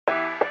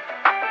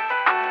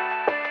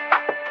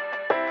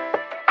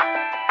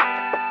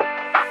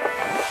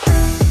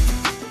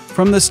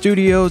From the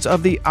studios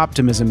of the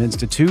Optimism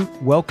Institute,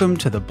 welcome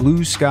to the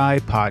Blue Sky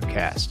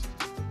Podcast.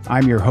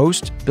 I'm your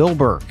host, Bill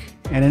Burke,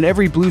 and in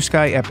every Blue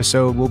Sky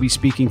episode, we'll be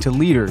speaking to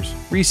leaders,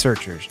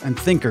 researchers, and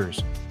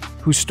thinkers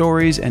whose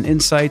stories and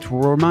insights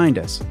will remind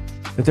us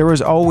that there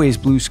is always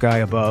blue sky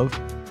above.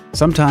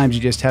 Sometimes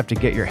you just have to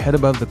get your head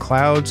above the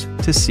clouds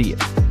to see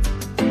it.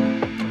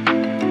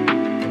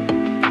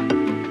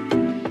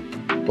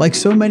 Like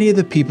so many of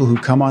the people who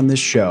come on this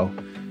show,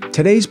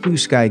 today's Blue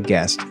Sky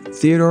guest,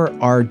 Theodore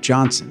R.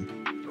 Johnson,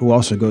 who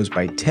also goes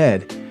by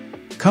Ted,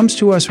 comes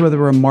to us with a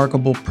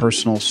remarkable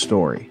personal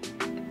story.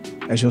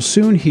 As you'll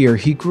soon hear,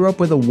 he grew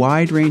up with a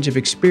wide range of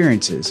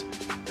experiences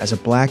as a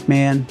black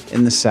man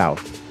in the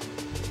South.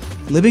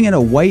 Living in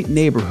a white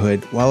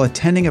neighborhood while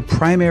attending a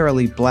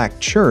primarily black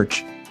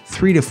church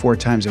 3 to 4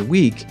 times a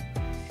week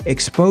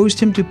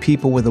exposed him to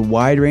people with a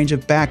wide range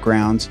of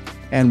backgrounds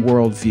and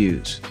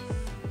worldviews.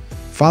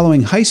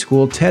 Following high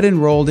school, Ted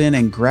enrolled in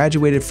and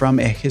graduated from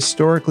a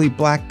historically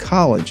black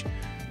college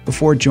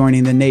before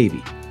joining the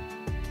Navy.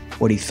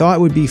 What he thought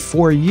would be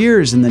 4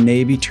 years in the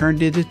Navy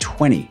turned into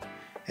 20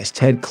 as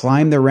Ted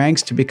climbed the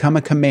ranks to become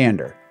a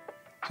commander.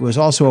 He was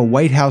also a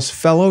White House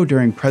fellow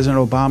during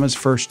President Obama's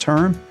first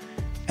term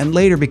and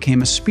later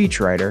became a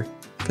speechwriter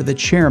for the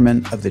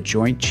chairman of the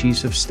Joint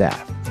Chiefs of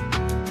Staff.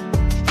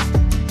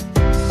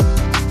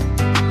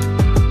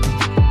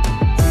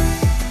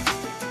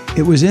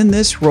 It was in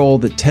this role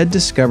that Ted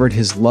discovered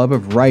his love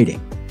of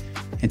writing,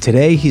 and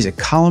today he's a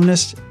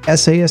columnist,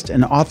 essayist,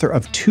 and author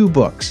of 2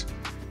 books,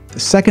 the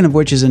second of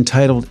which is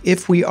entitled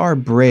If We Are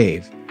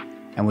Brave,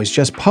 and was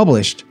just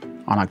published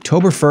on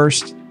October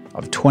 1st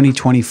of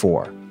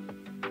 2024.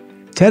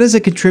 Ted is a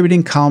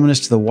contributing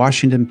columnist to the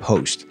Washington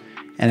Post,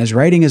 and his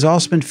writing has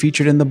also been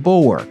featured in The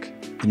Bulwark,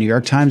 the New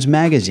York Times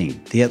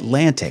Magazine, The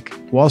Atlantic,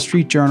 Wall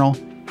Street Journal,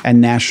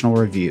 and National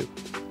Review.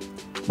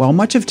 While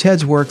much of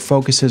Ted's work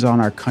focuses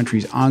on our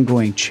country's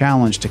ongoing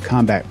challenge to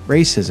combat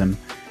racism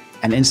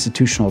and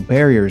institutional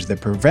barriers that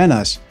prevent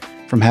us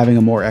from having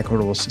a more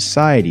equitable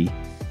society,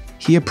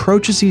 he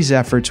approaches these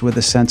efforts with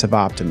a sense of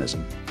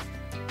optimism,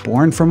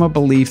 born from a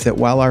belief that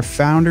while our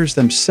founders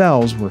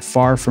themselves were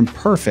far from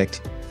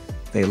perfect,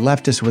 they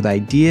left us with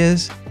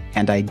ideas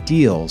and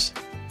ideals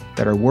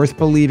that are worth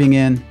believing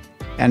in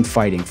and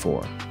fighting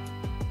for.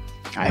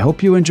 I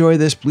hope you enjoy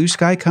this Blue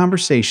Sky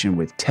conversation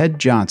with Ted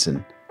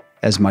Johnson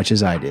as much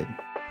as I did.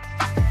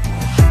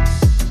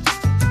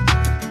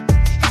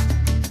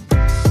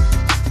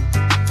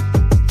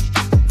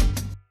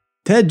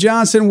 Ted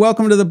Johnson,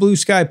 welcome to the Blue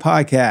Sky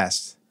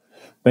Podcast.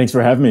 Thanks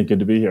for having me. Good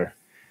to be here.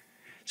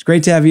 It's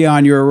great to have you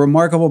on. You're a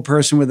remarkable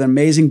person with an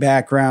amazing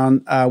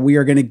background. We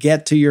are going to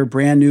get to your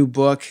brand new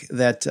book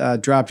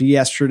that dropped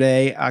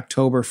yesterday,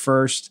 October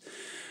 1st.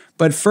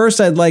 But first,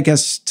 I'd like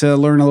us to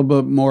learn a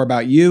little bit more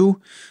about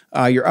you,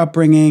 your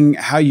upbringing,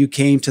 how you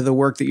came to the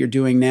work that you're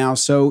doing now.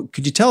 So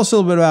could you tell us a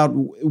little bit about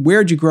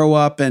where did you grow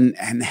up and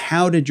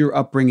how did your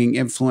upbringing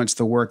influence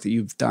the work that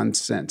you've done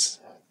since?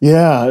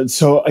 Yeah.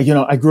 So,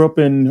 I grew up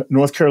in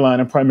North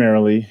Carolina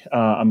primarily.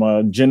 I'm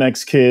a Gen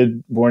X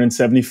kid born in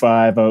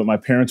 75. My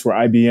parents were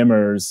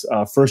IBMers,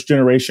 first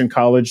generation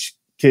college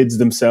kids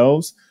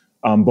themselves.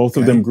 Both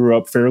of them grew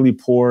up fairly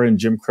poor in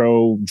Jim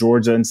Crow,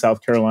 Georgia and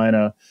South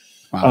Carolina.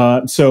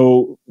 Wow.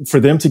 So for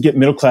them to get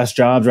middle-class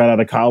jobs right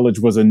out of college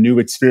was a new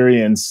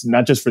experience,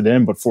 not just for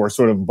them, but for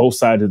sort of both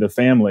sides of the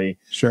family.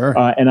 Sure.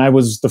 And I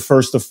was the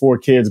first of 4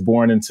 kids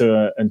born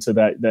into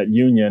that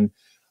union.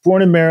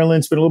 Born in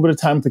Maryland, spent a little bit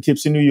of time in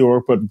Poughkeepsie, New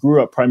York, but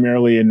grew up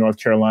primarily in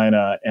North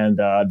Carolina. And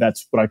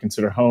that's what I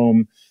consider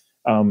home.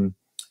 We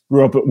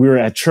were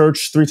at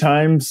church 3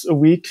 times a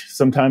week,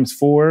 sometimes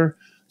 4.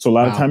 So a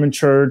lot of time in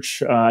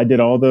church. I did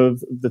all the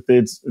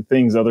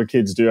things other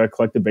kids do. I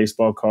collected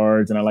baseball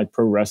cards and I liked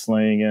pro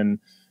wrestling and,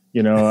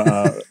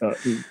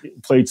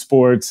 played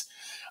sports.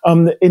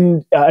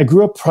 And I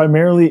grew up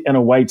primarily in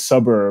a white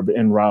suburb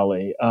in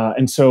Raleigh.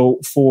 And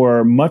so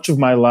for much of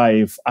my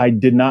life, I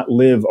did not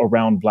live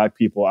around Black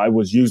people. I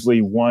was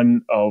usually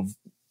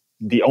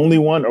the only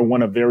one or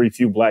one of very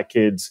few Black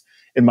kids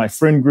in my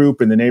friend group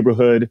in the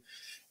neighborhood.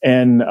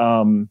 And,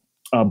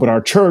 but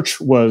our church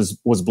was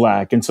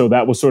Black. And so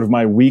that was sort of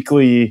my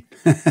weekly,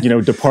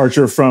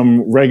 departure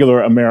from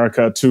regular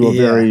America to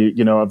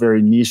a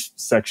very niche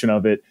section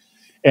of it.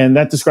 And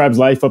that describes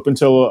life up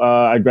until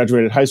I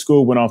graduated high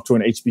school, went off to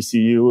an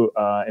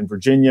HBCU in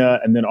Virginia,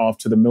 and then off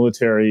to the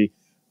military,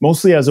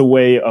 mostly as a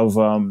way of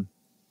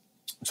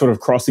sort of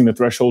crossing the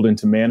threshold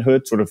into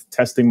manhood, sort of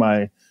testing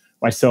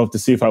myself to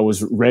see if I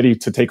was ready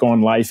to take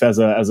on life as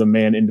a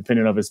man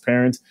independent of his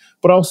parents,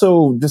 but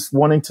also just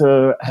wanting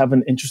to have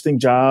an interesting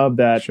job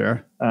that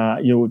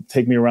would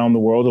take me around the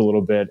world a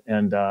little bit,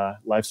 and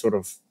life sort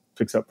of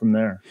picks up from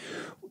there.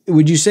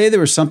 Would you say there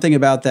was something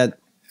about that?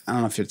 I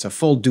don't know if it's a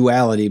full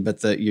duality,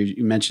 but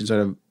you mentioned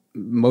sort of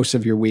most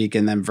of your week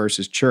and then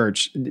versus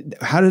church.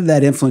 How did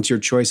that influence your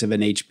choice of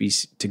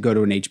to go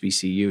to an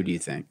HBCU, do you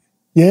think?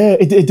 Yeah,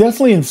 it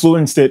definitely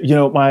influenced it. You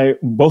know,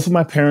 both of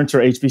my parents are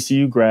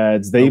HBCU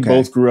grads. They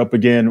both grew up,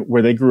 again,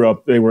 where they grew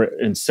up. They were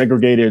in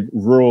segregated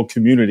rural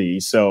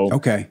communities. So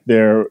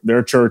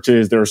their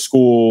churches, their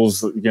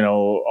schools, you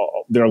know,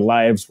 their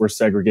lives were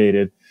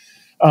segregated.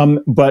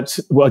 But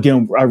well,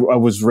 again, I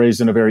was raised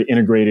in a very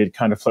integrated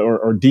kind of place,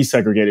 or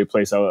desegregated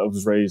place. I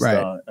was raised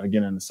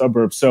again in the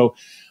suburbs. So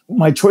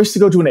my choice to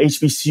go to an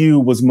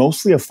HBCU was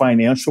mostly a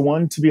financial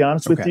one, to be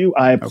honest with you.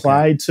 I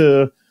applied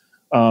to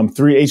 3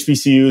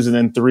 HBCUs and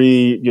then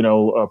 3, you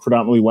know,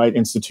 predominantly white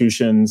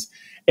institutions.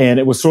 And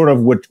it was sort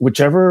of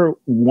whichever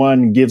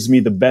one gives me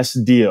the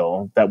best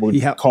deal that would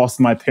cost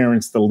my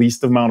parents the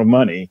least amount of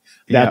money.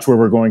 That's where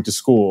we're going to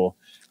school.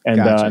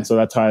 And so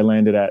that's how I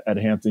landed at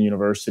Hampton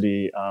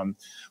University.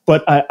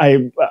 But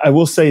I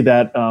will say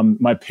that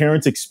my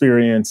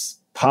parents'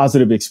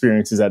 positive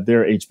experiences at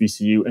their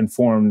HBCU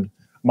informed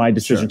my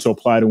decision to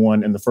apply to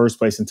one in the first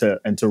place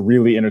and to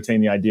really entertain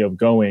the idea of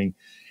going.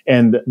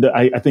 And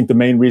I think the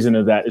main reason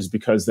of that is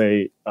because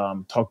they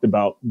talked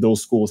about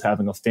those schools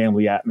having a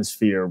family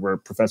atmosphere where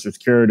professors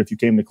cared if you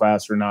came to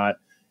class or not,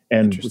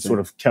 and sort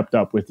of kept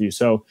up with you.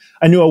 So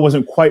I knew I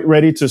wasn't quite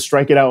ready to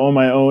strike it out on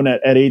my own at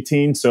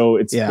 18. So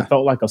it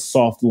felt like a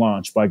soft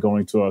launch by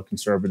going to a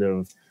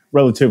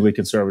relatively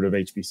conservative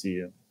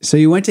HBCU. So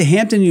you went to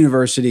Hampton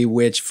University,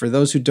 which, for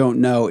those who don't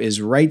know,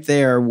 is right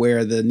there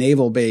where the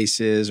naval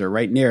base is, or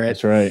right near it.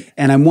 That's right.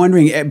 And I'm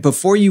wondering,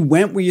 before you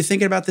went, were you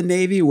thinking about the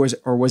Navy,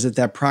 or was it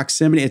that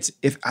proximity?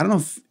 I don't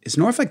know is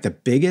Norfolk the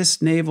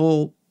biggest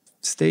naval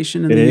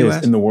station in the U.S.? It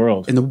is, in the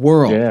world. In the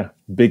world. Yeah.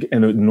 Big,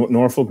 and the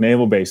Norfolk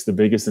Naval Base, the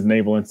biggest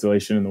naval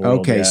installation in the world.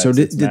 Okay. So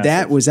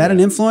was that an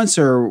influence,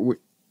 or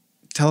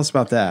tell us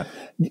about that?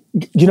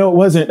 You know, it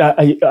wasn't.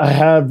 I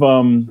have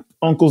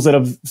uncles that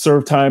have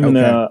served time in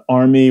the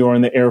Army or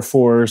in the Air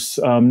Force,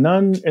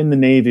 none in the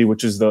Navy,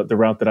 which is the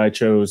route that I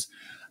chose.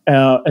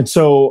 And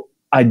so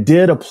I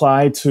did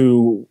apply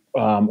for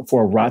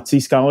a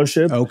ROTC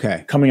scholarship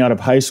coming out of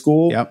high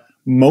school,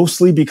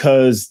 mostly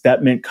because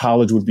that meant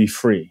college would be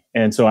free.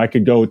 And so I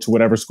could go to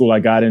whatever school I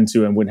got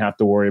into and wouldn't have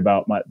to worry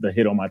about the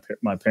hit on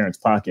my parents'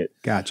 pocket.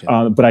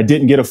 Gotcha. But I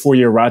didn't get a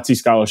 4-year ROTC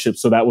scholarship,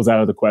 so that was out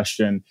of the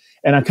question.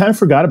 And I kind of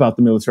forgot about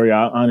the military,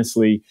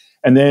 honestly.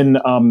 And then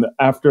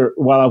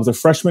while I was a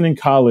freshman in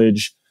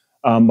college,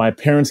 my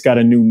parents got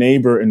a new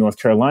neighbor in North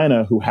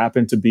Carolina who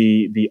happened to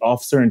be the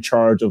officer in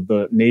charge of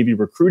the Navy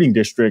recruiting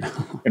district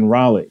in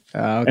Raleigh.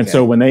 And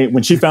so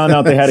when she found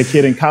out they had a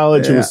kid in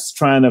college who was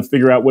trying to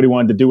figure out what he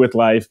wanted to do with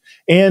life,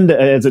 and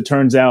as it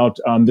turns out,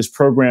 this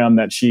program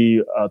that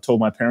she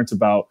told my parents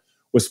about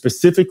was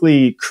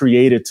specifically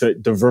created to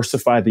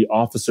diversify the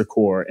officer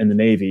corps in the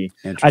Navy.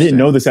 I didn't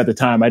know this at the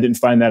time. I didn't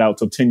find that out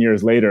till 10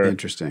 years later.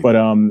 Interesting. But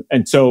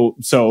and so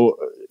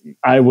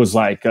I was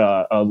like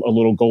a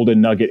little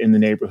golden nugget in the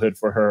neighborhood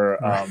for her,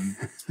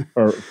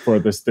 for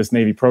this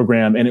Navy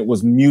program, and it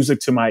was music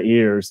to my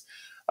ears.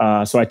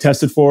 So I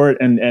tested for it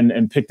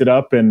and picked it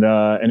up, and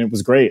it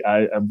was great.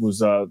 I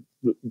was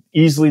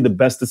easily the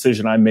best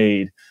decision I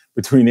made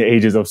between the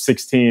ages of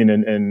 16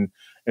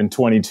 and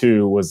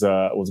 22 was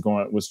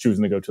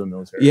choosing to go to the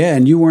military. Yeah,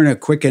 and you weren't a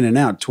quick in and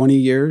out. 20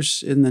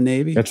 years in the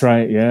Navy. That's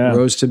right. Yeah,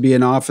 rose to be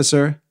an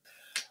officer.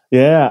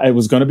 Yeah, it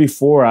was going to be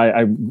 4.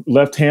 I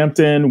left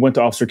Hampton, went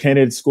to officer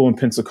candidate school in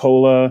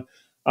Pensacola,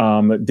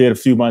 did a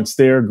few months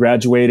there,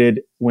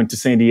 graduated, went to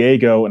San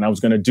Diego, and I was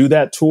going to do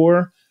that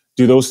tour,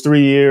 do those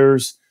 3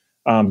 years,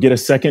 get a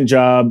second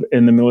job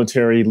in the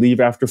military, leave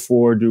after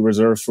 4, do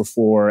reserves for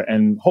 4,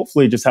 and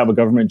hopefully just have a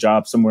government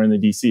job somewhere in the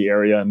DC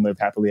area and live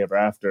happily ever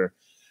after.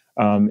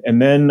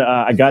 And then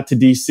I got to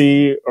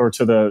DC, or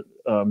to the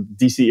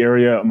DC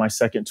area on my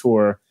second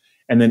tour,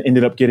 and then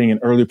ended up getting an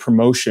early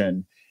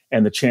promotion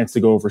and the chance to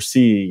go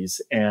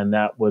overseas. And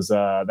that was,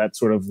 that's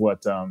sort of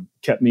what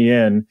kept me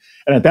in.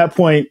 And at that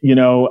point, you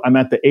know, I'm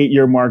at the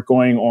 8-year mark,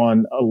 going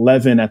on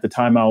 11 at the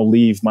time I'll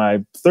leave my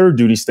 3rd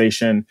duty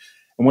station.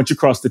 And once you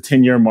cross the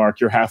 10-year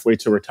mark, you're halfway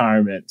to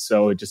retirement.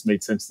 So it just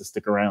made sense to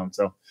stick around.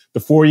 So the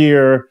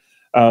 4-year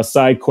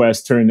side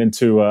quest turned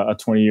into a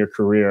 20-year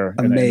career.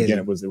 Amazing. And again,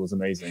 it was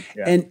amazing.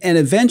 Yeah. And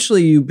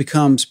eventually you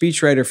become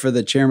speechwriter for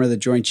the chairman of the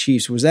Joint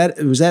Chiefs. Was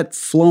that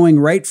flowing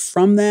right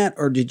from that,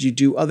 or did you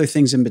do other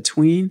things in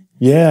between?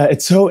 Yeah,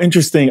 it's so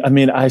interesting. I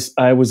mean,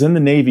 I was in the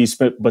Navy,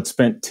 but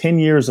spent 10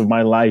 years of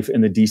my life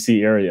in the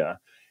DC area.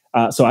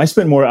 So I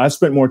spent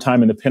more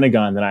time in the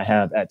Pentagon than I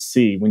have at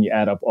sea when you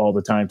add up all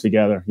the time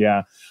together.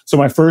 Yeah. So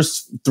my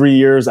first 3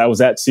 years, I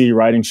was at sea,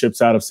 riding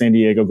ships out of San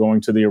Diego,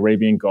 going to the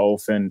Arabian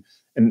Gulf and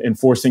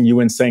enforcing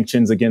UN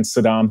sanctions against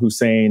Saddam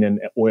Hussein and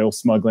oil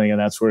smuggling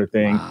and that sort of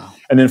thing. Wow.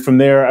 And then from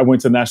there, I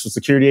went to the National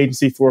Security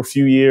Agency for a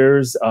few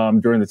years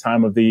during the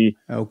time of the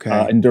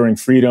Enduring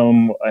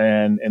Freedom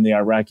and the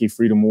Iraqi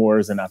Freedom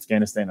Wars in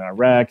Afghanistan and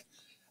Iraq.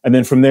 And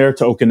then from there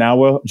to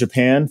Okinawa,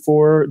 Japan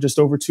for just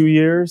over 2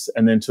 years.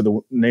 And then to the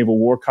Naval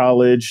War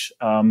College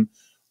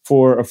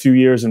for a few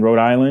years in Rhode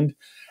Island.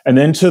 And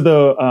then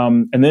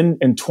and then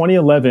in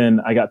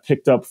 2011, I got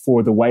picked up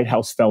for the White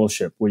House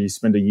Fellowship, where you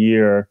spend a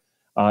year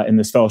in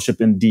this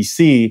fellowship in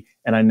DC,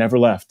 and I never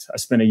left. I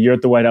spent a year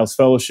at the White House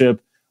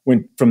Fellowship,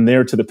 went from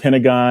there to the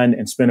Pentagon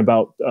and spent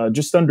about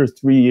just under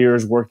 3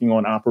 years working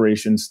on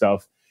operations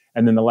stuff.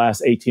 And then the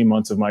last 18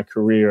 months of my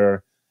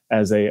career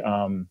as a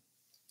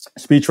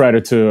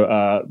speechwriter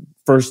to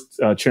first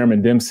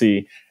Chairman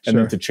Dempsey and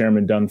then to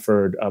Chairman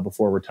Dunford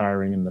before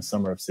retiring in the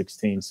summer of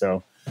 16.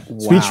 So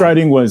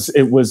speechwriting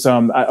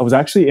I was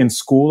actually in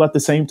school at the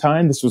same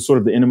time. This was sort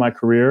of the end of my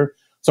career.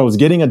 So I was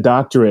getting a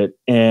doctorate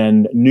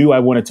and knew I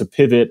wanted to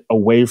pivot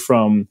away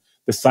from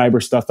the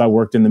cyber stuff. I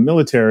worked in the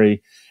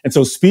military. And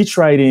so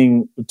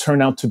speechwriting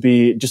turned out to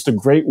be just a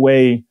great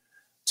way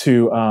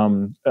to,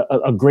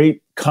 a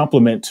great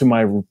complement to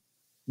my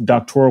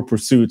doctoral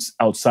pursuits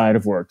outside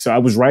of work. So I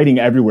was writing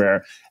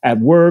everywhere, at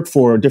work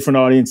for different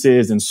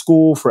audiences, in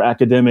school for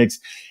academics.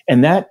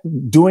 And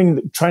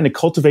trying to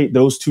cultivate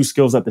those two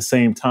skills at the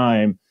same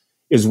time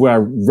is where I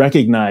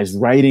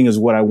recognized writing is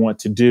what I want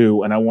to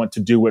do. And I want to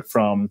do it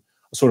from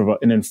sort of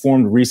an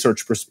informed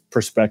research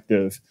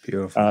perspective.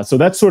 Beautiful. So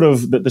that's sort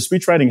of the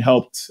speechwriting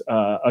helped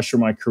usher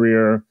my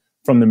career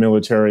from the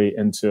military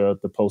into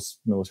the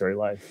post-military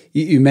life.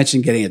 You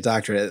mentioned getting a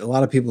doctorate. A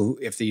lot of people,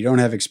 if you don't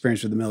have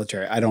experience with the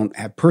military, I don't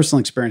have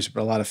personal experience,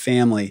 but a lot of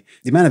family,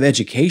 the amount of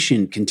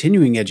education,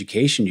 continuing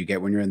education you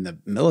get when you're in the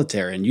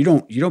military, and you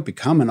don't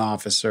become an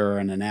officer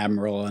and an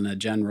admiral and a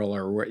general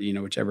or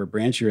whichever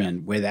branch you're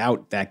in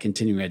without that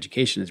continuing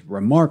education is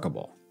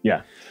remarkable.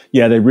 Yeah.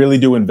 Yeah, they really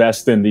do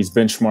invest in these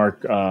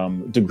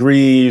benchmark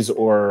degrees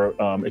or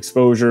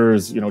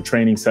exposures,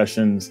 training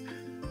sessions.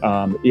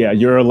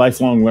 You're a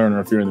lifelong learner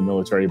if you're in the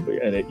military,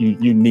 and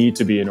you need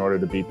to be in order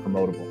to be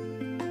promotable.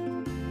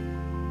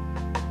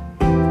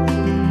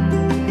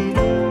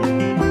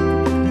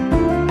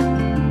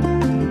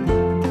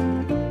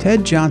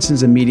 Ted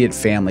Johnson's immediate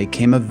family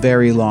came a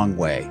very long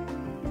way,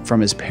 from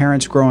his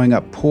parents growing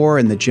up poor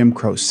in the Jim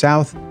Crow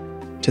South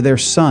to their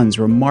son's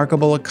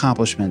remarkable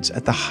accomplishments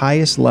at the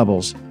highest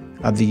levels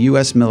of the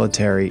U.S.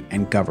 military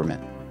and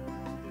government.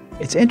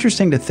 It's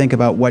interesting to think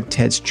about what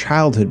Ted's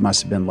childhood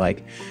must have been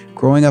like,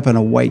 growing up in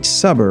a white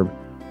suburb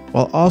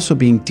while also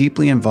being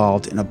deeply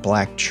involved in a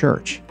black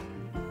church.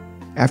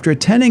 After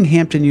attending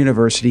Hampton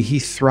University, he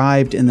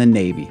thrived in the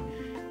Navy,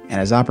 and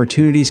as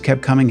opportunities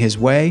kept coming his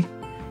way,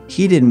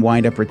 he didn't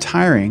wind up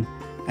retiring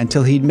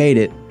until he'd made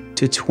it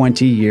to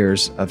 20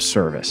 years of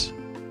service.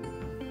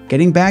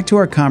 Getting back to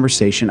our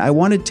conversation, I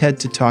wanted Ted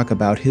to talk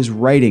about his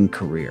writing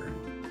career.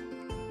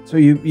 So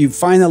you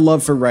find a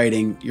love for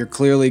writing, you're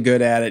clearly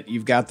good at it,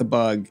 you've got the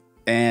bug,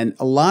 and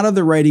a lot of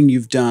the writing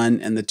you've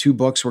done, and the two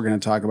books we're going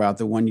to talk about,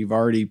 the one you've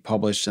already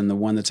published and the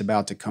one that's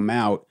about to come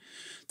out,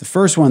 the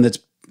first one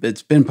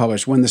that's been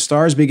published, When the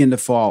Stars Begin to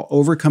Fall,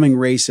 Overcoming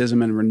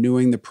Racism and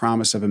Renewing the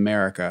Promise of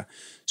America.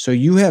 So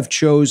you have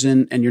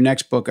chosen, and your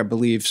next book, I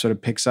believe, sort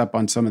of picks up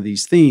on some of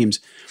these themes,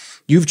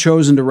 you've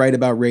chosen to write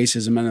about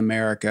racism in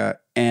America,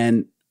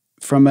 and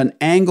from an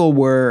angle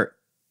where,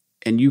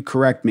 and you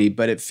correct me,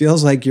 but it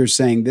feels like you're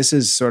saying this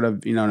is sort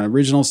of, an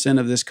original sin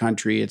of this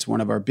country. It's one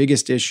of our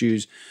biggest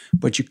issues,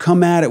 but you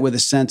come at it with a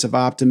sense of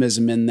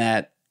optimism in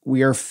that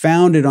we are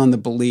founded on the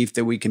belief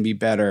that we can be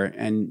better.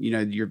 And,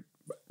 you're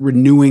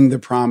renewing the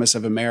promise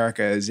of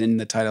America is in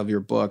the title of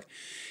your book.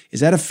 Is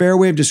that a fair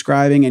way of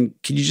describing? And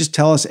could you just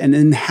tell us, and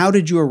then how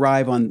did you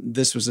arrive on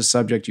this was a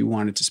subject you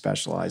wanted to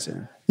specialize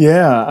in?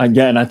 Yeah,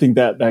 again, I think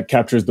that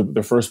captures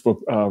the first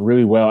book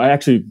really well. I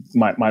actually,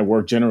 my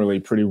work generally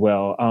pretty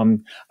well.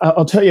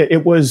 I'll tell you,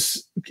 it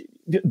was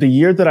the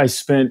year that I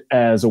spent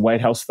as a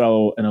White House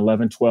fellow in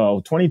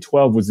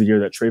 2012 was the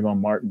year that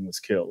Trayvon Martin was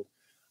killed.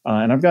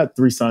 And I've got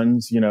 3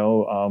 sons,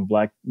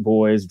 black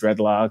boys,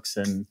 dreadlocks,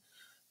 and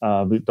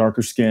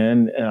darker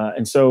skin.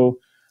 And so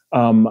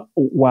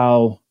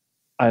while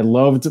I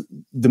loved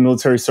the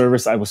military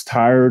service, I was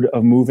tired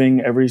of moving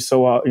every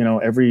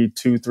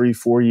 2, 3,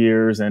 4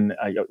 years, and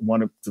I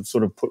wanted to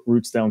sort of put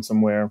roots down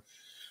somewhere.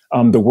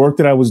 The work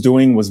that I was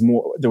doing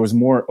there was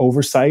more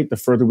oversight the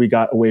further we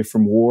got away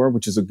from war,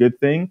 which is a good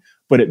thing,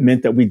 but it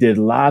meant that we did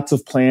lots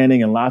of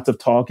planning and lots of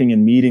talking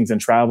and meetings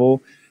and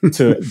travel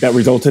that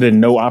resulted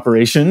in no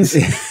operations.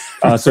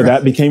 So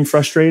that became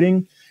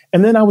frustrating.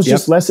 And then I was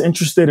just less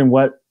interested in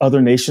what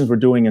other nations were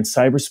doing in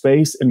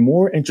cyberspace and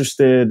more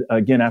interested,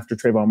 again, after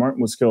Trayvon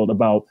Martin was killed,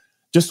 about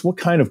just what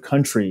kind of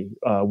country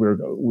we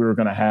were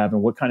going to have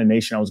and what kind of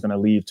nation I was going to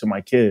leave to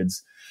my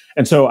kids.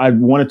 And so I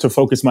wanted to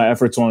focus my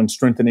efforts on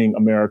strengthening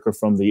America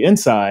from the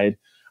inside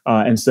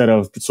instead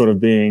of sort of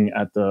being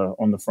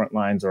on the front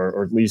lines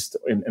or at least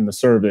in the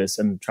service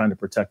and trying to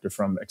protect it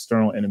from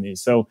external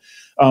enemies. So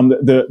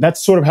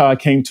that's sort of how I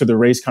came to the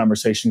race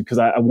conversation, because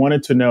I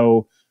wanted to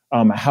know,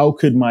 how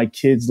could my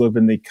kids live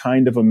in the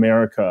kind of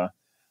America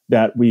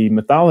that we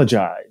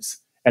mythologize,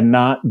 and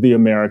not the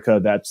America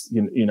that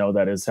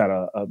has had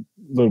a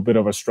little bit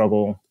of a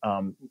struggle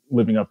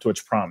living up to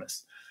its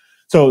promise.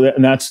 So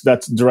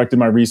that's directed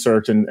my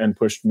research and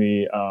pushed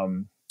me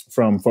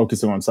from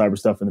focusing on cyber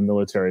stuff in the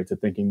military to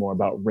thinking more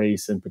about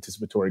race and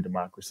participatory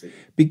democracy.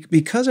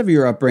 Because of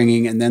your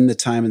upbringing and then the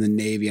time in the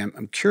Navy,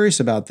 I'm curious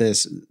about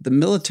this. The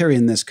military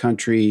in this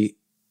country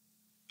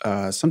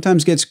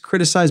sometimes gets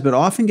criticized, but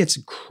often gets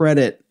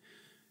credit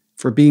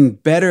for being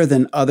better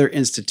than other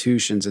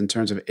institutions in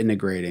terms of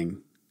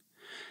integrating.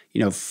 You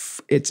know,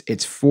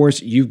 it's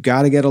forced. You've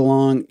got to get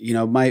along. You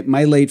know,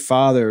 my late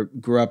father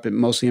grew up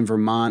mostly in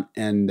Vermont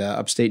and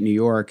upstate New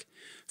York.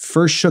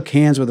 First shook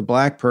hands with a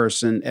black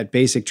person at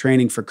basic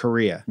training for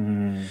Korea.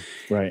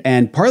 Right.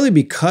 And partly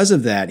because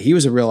of that, he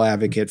was a real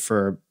advocate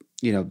for,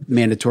 you know,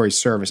 mandatory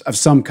service of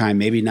some kind,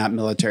 maybe not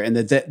military, and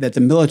that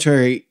the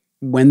military,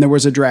 when there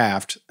was a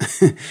draft,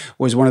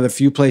 was one of the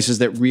few places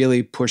that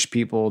really pushed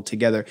people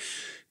together.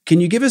 Can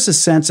you give us a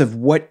sense of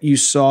what you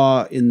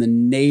saw in the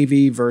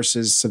Navy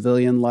versus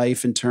civilian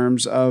life in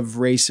terms of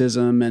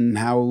racism and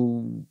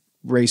how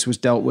race was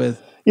dealt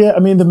with? Yeah, I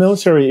mean, the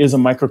military is a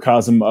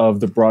microcosm of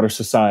the broader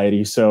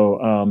society.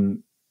 So,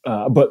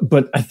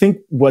 but I think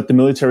what the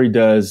military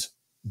does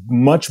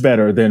much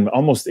better than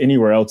almost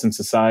anywhere else in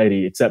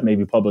society, except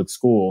maybe public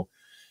school,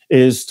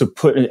 is to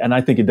put, and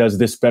I think it does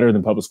this better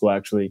than public school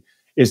actually,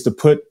 is to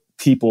put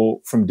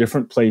people from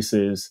different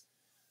places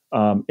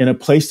in a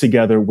place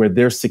together where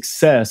their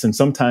success and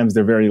sometimes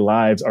their very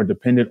lives are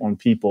dependent on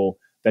people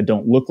that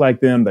don't look like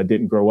them, that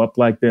didn't grow up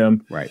like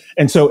them. Right.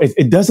 And so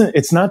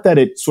it's not that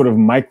it sort of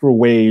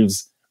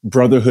microwaves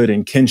brotherhood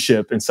and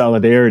kinship and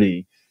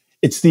solidarity.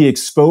 It's the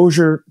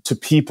exposure to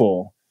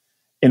people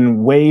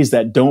in ways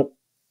that don't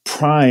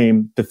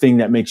prime the thing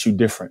that makes you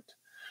different.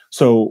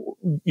 So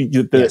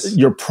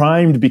you're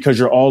primed because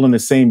you're all in the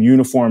same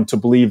uniform to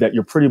believe that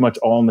you're pretty much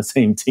all on the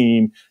same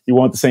team. You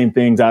want the same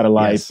things out of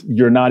life. Yes.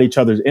 You're not each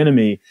other's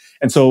enemy.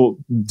 And so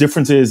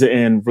differences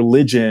in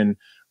religion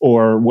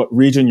or what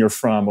region you're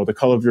from or the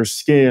color of your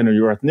skin or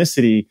your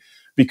ethnicity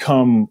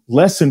become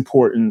less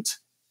important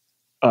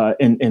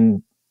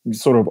in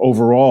sort of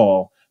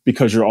overall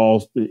because you're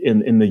all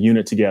in the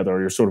unit together, or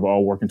you're sort of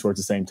all working towards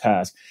the same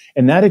task.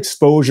 And that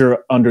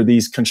exposure under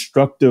these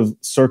constructive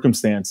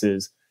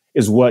circumstances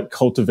is what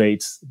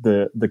cultivates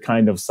the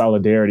kind of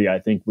solidarity I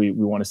think we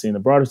want to see in the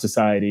broader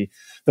society.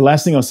 The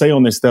last thing I'll say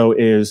on this, though,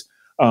 is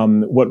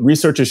what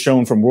research has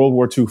shown from World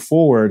War II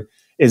forward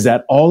is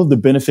that all of the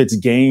benefits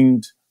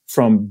gained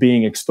from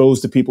being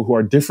exposed to people who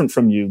are different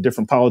from you,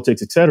 different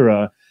politics, et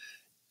cetera,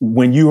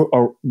 when you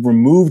are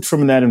removed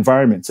from that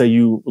environment, say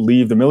you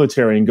leave the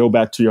military and go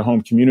back to your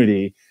home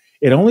community,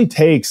 it only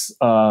takes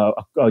a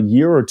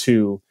year or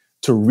two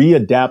to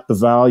readapt the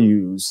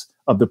values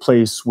of the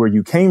place where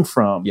you came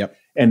from. Yep.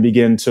 And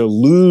begin to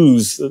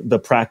lose the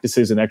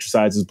practices and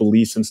exercises,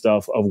 beliefs and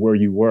stuff of where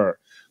you were.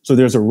 So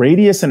there's a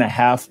radius and a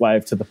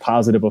half-life to the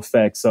positive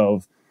effects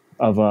of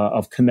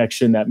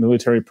connection that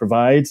military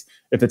provides.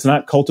 If it's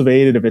not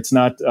cultivated, if it's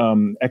not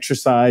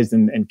exercised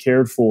and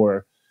cared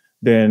for,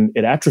 then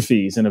it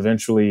atrophies, and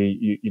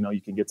eventually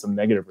you can get some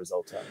negative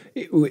results out of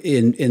it.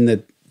 In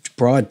the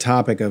broad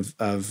topic of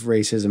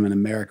racism in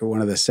America,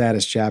 one of the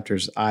saddest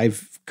chapters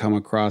I've come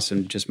across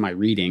in just my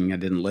reading, I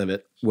didn't live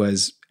it,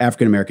 was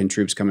African-American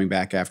troops coming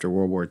back after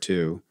World War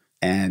II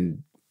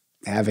and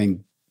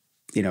having,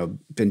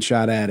 been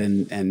shot at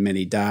and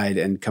many died,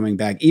 and coming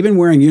back, even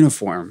wearing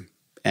uniform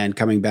and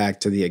coming back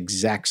to the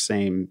exact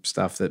same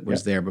stuff that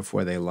was there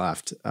before they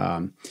left.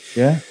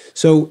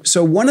 So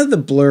one of the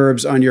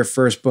blurbs on your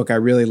first book I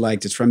really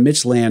liked, it's from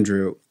Mitch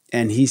Landrieu,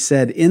 and he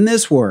said, in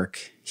this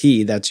work,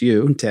 that's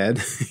you, Ted,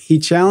 he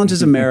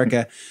challenges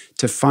America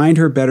to find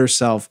her better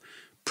self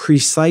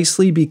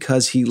precisely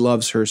because he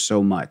loves her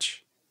so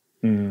much.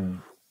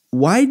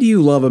 Why do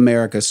you love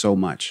America so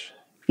much?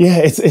 Yeah,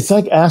 it's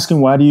like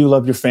asking, why do you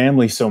love your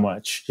family so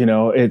much?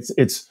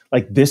 It's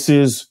like, this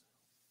is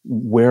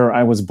where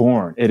I was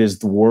born. It is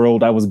the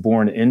world I was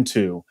born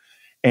into.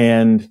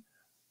 And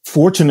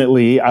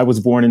fortunately, I was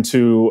born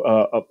into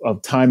a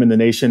time in the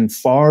nation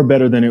far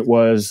better than it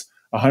was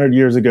 100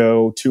 years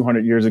ago,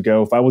 200 years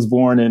ago. If I was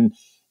born in,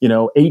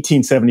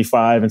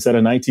 1875 instead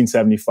of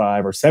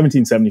 1975, or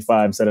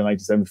 1775 instead of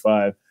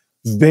 1975,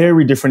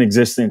 very different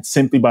existence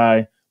simply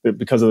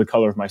because of the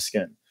color of my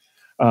skin.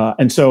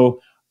 And so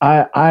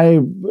I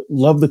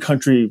love the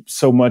country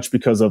so much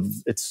because of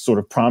its sort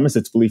of promise,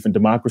 its belief in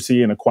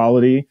democracy and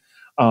equality.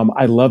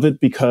 I love it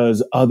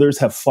because others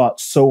have fought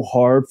so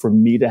hard for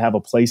me to have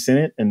a place in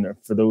it, and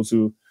for those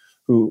who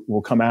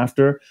will come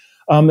after.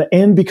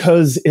 And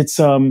because it's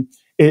sort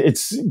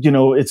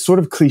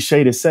of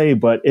cliche to say,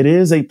 but it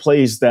is a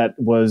place that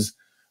was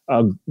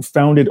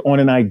founded on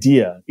an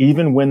idea,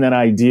 even when that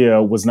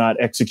idea was not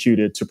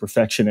executed to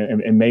perfection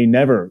and may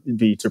never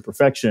be to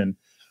perfection.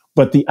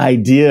 But the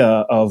idea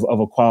of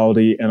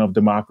equality and of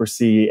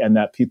democracy, and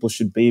that people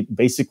should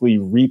basically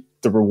reap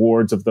the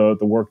rewards of the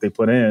work they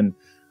put in,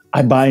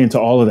 I buy into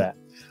all of that.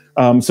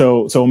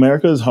 So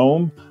America is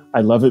home.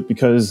 I love it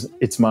because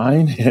it's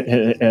mine,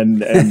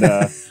 and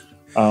it's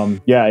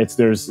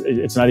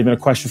not even a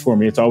question for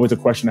me. It's always a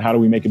question of how do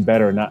we make it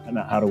better, not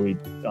how do we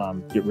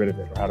get rid of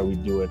it, or how do we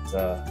do it,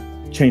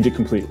 change it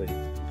completely.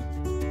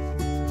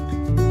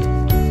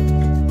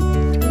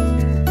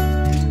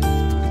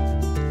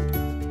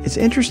 It's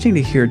interesting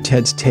to hear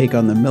Ted's take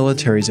on the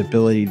military's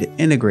ability to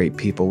integrate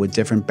people with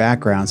different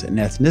backgrounds and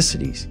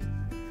ethnicities.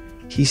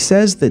 He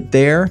says that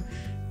there,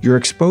 you're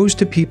exposed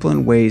to people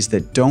in ways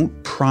that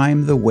don't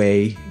prime the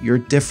way you're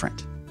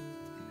different.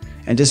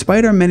 And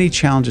despite our many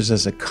challenges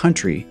as a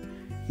country,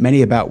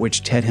 many about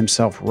which Ted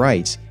himself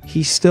writes,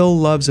 he still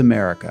loves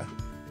America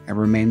and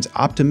remains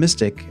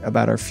optimistic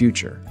about our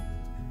future.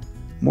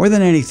 More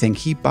than anything,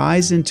 he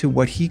buys into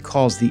what he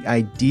calls the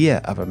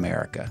idea of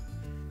America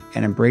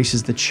and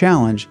embraces the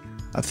challenge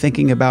of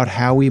thinking about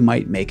how we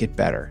might make it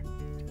better.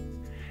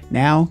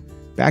 Now,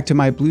 back to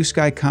my blue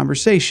sky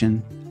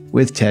conversation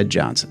with Ted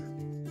Johnson.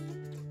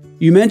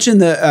 You mentioned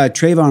the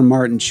Trayvon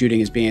Martin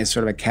shooting as being a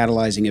sort of a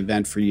catalyzing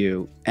event for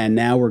you, and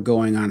now we're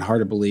going on,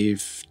 hard to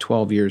believe,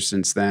 12 years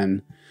since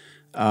then.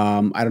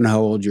 I don't know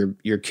how old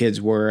your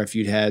kids were, if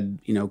you'd had,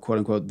 quote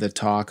unquote, the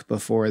talk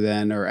before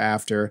then or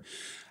after.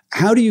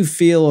 How do you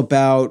feel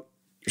about,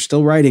 you're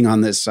still writing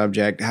on this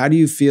subject, how do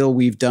you feel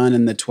we've done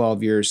in the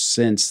 12 years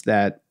since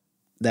that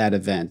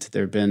event?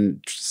 There have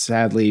been,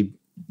 sadly,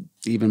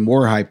 even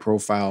more high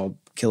profile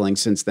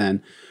killings since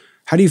then.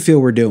 How do you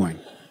feel we're doing?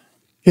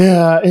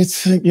 Yeah,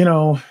 it's a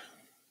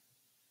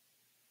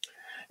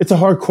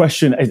hard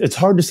question. It's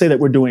hard to say that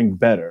we're doing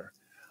better,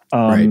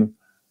 right,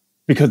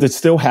 because it's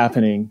still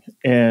happening.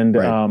 And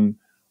right.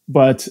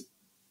 But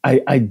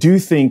I do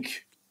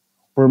think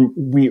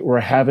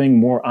we're having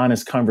more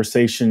honest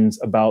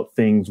conversations about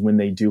things when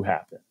they do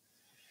happen.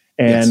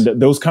 And yes.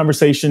 Those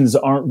conversations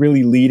aren't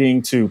really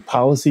leading to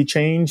policy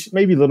change.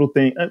 Maybe little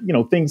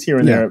things here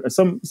and there.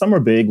 Some are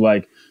big,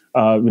 like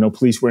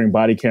police wearing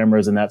body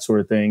cameras and that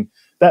sort of thing.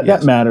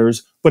 That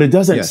matters, but it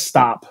doesn't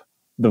stop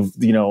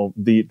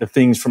the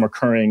things from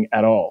occurring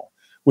at all,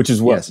 which is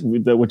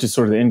which is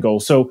sort of the end goal.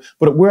 So,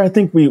 but where I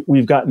think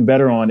we've gotten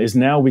better on is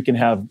now we can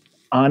have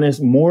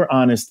more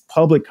honest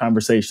public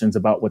conversations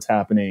about what's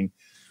happening,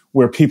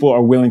 where people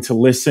are willing to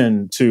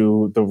listen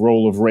to the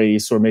role of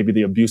race or maybe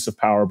the abuse of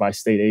power by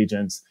state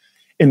agents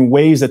in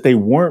ways that they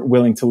weren't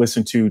willing to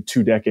listen to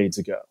 2 decades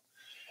ago.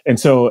 And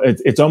so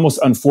it's almost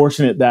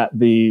unfortunate that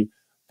the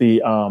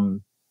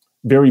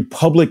very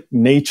public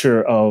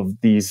nature of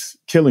these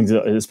killings,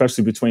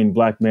 especially between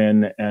Black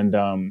men and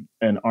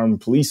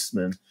armed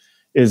policemen,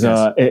 is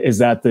that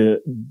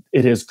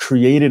it has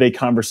created a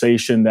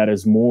conversation that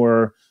is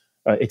more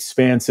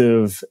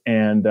expansive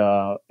and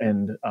I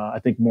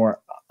think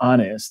more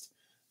honest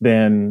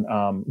than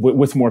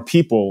with more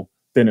people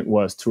than it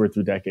was 2 or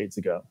 3 decades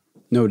ago.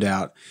 No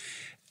doubt.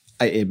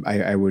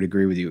 I would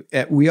agree with you.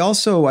 We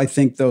also, I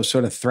think, though,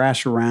 sort of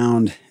thrash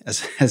around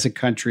as a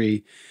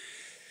country.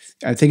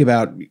 I think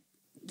about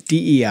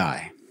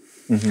DEI.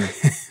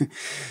 Mm-hmm.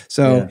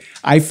 So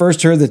I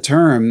first heard the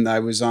term, I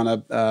was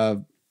on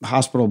a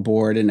hospital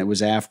board, and it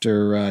was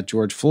after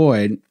George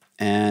Floyd.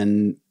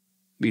 And,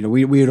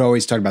 we had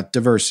always talked about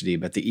diversity,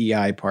 but the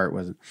EI part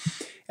wasn't.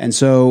 And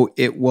so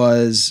it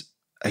was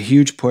a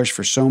huge push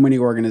for so many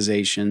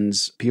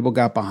organizations. People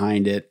got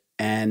behind it.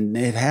 And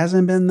it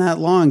hasn't been that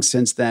long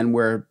since then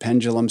where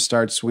pendulums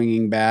start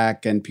swinging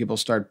back and people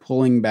start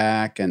pulling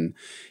back. And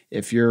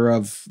if you're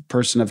a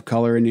person of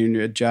color and you're in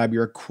a job,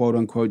 you're a quote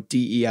unquote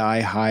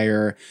DEI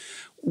hire.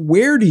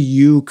 Where do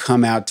you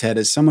come out, Ted,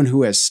 as someone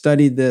who has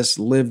studied this,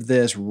 lived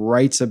this,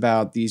 writes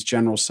about these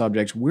general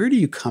subjects? Where do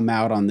you come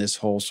out on this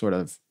whole sort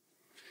of,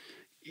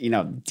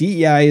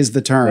 DEI is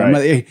the term.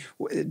 Right.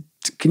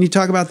 Can you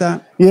talk about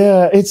that?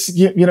 Yeah, it's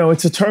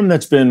a term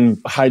that's been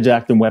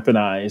hijacked and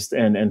weaponized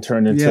and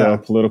turned into a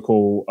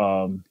political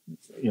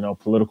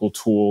political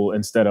tool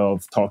instead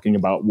of talking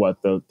about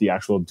what the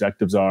actual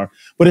objectives are.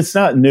 But it's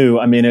not new.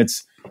 I mean,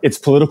 it's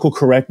political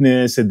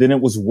correctness, and then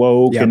it was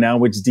woke, and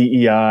now it's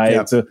DEI.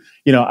 It's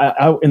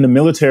I in the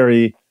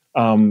military.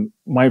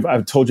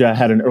 I've told you I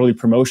had an early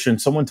promotion.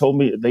 Someone told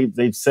me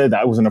they said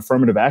that I was an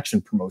affirmative action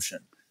promotion.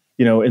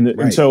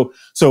 And so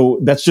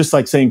that's just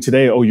like saying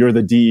today, oh, you're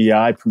the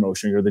DEI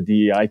promotion, you're the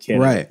DEI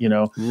candidate,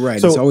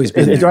 Right. So it's always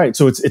been there. Right.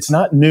 So it's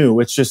not new.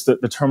 It's just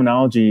that the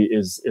terminology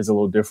is a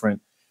little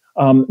different.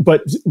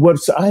 But what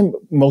I'm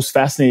most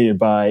fascinated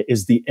by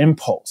is the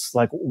impulse.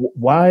 Like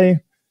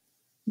why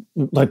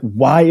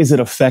is it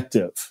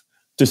effective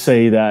to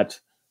say that,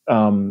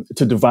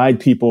 to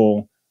divide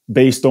people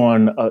based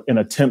on an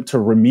attempt to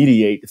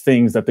remediate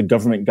things that the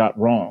government got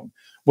wrong?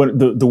 What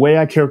the way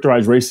I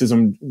characterize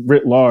racism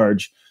writ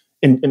large,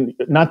 and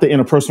not the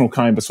interpersonal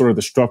kind, but sort of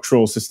the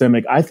structural,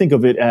 systemic, I think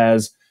of it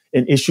as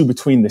an issue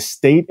between the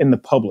state and the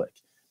public,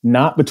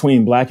 not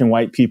between Black and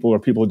white people or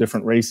people of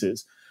different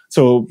races.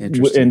 So,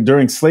 and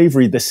during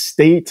slavery,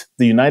 the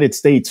United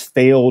States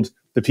failed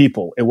the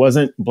people. It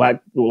wasn't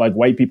white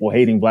people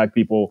hating Black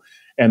people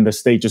and the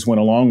state just went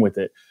along with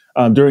it.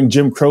 During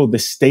Jim Crow, the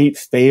state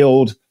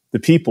failed the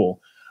people.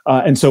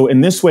 And so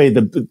in this way,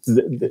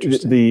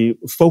 the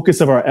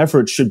focus of our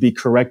efforts should be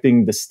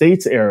correcting the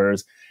state's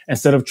errors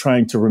instead of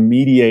trying to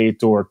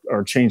remediate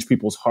or change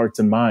people's hearts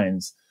and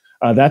minds.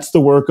 That's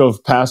the work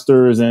of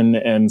pastors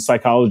and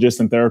psychologists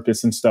and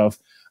therapists and stuff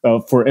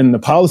for in the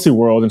policy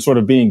world, and sort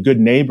of being good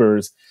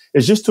neighbors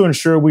is just to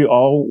ensure we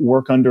all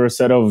work under a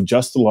set of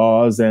just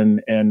laws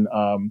and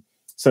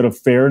set of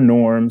fair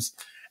norms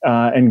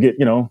and get,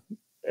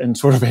 and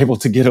sort of able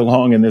to get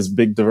along in this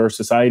big diverse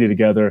society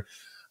together.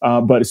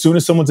 But as soon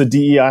as someone's a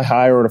DEI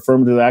hire or an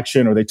affirmative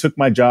action, or they took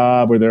my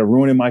job or they're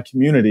ruining my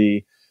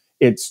community,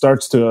 it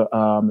starts to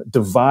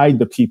divide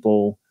the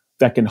people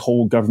that can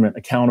hold government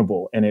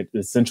accountable. And it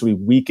essentially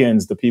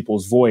weakens the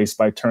people's voice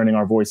by turning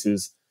our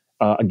voices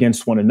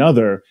against one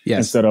another,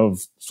 instead of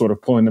sort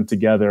of pulling them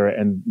together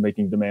and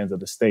making demands of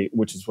the state,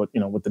 which is what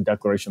the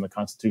Declaration and the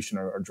Constitution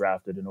are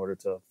drafted in order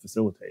to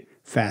facilitate.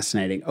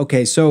 Fascinating.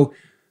 Okay, so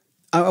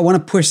I want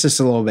to push this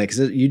a little bit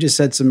because you just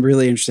said some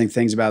really interesting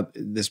things about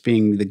this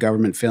being the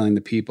government failing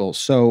the people.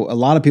 So a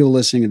lot of people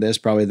listening to this,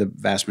 probably the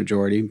vast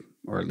majority,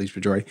 or at least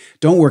majority,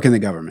 don't work in the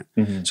government.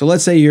 Mm-hmm. So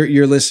let's say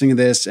you're listening to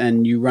this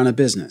and you run a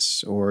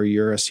business, or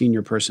you're a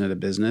senior person at a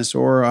business,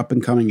 or up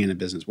and coming in a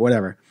business,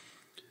 whatever.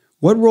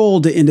 What role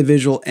do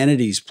individual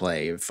entities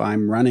play? If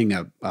I'm running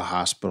a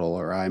hospital,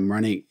 or I'm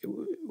running,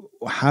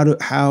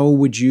 how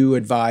would you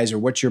advise, or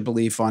what's your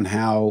belief on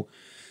how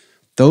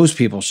those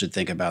people should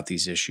think about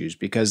these issues?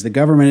 Because the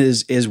government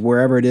is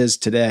wherever it is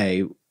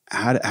today.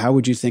 How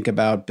would you think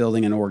about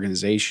building an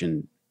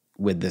organization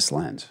with this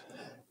lens?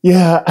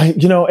 Yeah,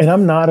 and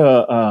I'm not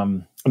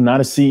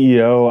a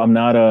CEO. I'm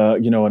not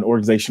an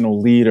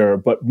organizational leader,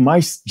 but my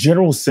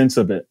general sense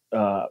of it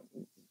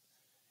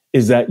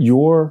is that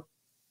your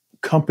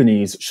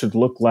companies should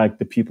look like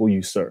the people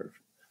you serve,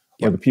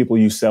 or the people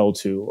you sell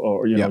to,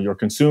 or your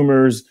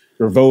consumers,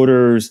 your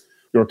voters,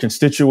 your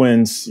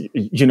constituents,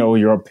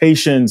 your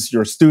patients,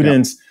 your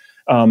students.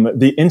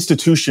 The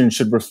institution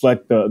should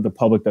reflect the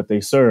public that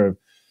they serve.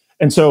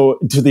 And so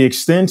to the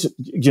extent,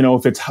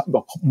 if it's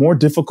more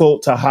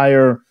difficult to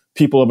hire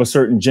people of a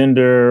certain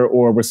gender,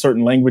 or with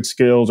certain language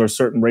skills, or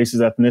certain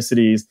races,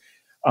 ethnicities,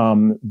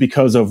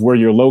 because of where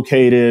you're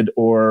located,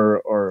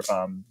 or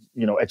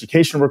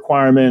education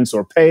requirements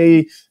or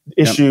pay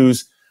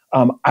issues,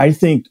 I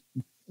think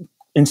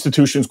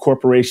institutions,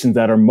 corporations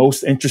that are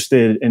most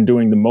interested in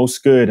doing the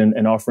most good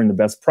and offering the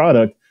best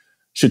product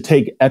should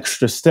take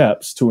extra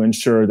steps to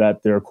ensure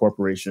that their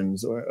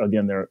corporations, or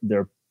again,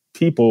 their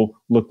people,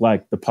 look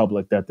like the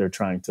public that they're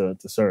trying to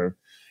serve.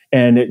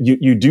 And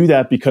you do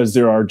that because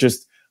there are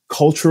just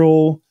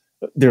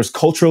there's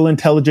cultural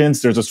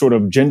intelligence, there's a sort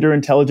of gender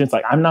intelligence.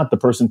 Like, I'm not the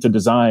person to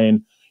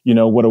design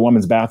what a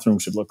woman's bathroom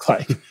should look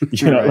like,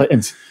 Right.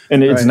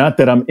 and it's not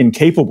that I'm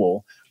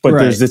incapable, but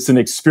there's an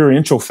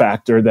experiential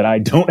factor that I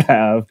don't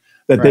have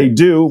that they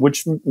do,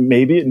 which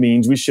maybe it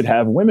means we should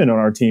have women on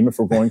our team if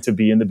we're going to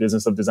be in the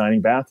business of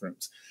designing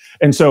bathrooms.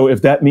 And so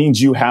if that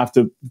means you have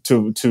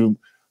to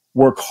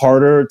work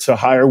harder to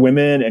hire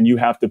women, and you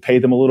have to pay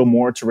them a little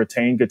more to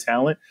retain good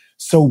talent,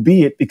 so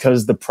be it,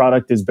 because the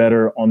product is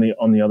better on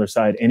the other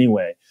side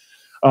anyway.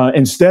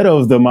 Instead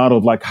of the model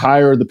of like,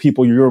 hire the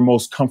people you're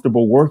most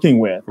comfortable working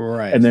with,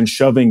 and then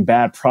shoving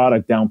bad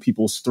product down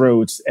people's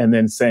throats, and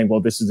then saying, well,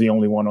 this is the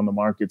only one on the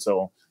market,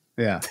 so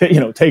take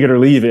it or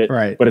leave it.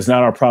 But it's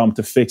not our problem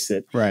to fix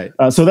it.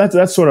 So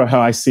that's sort of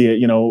how I see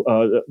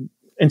it.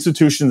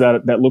 Institutions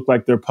that look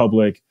like they're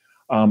public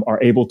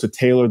are able to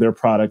tailor their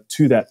product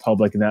to that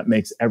public, and that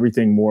makes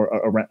everything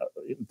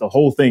the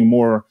whole thing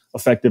more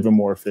effective and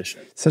more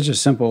efficient. Such a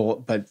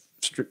simple but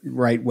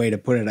right way to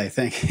put it, I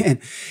think. And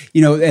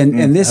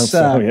this,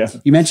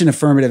 you mentioned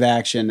affirmative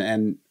action,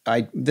 and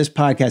this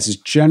podcast is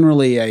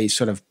generally a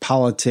sort of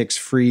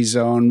politics-free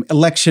zone,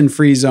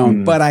 election-free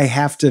zone, but I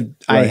have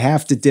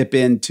to dip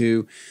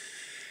into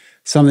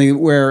something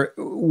where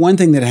one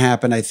thing that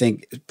happened, I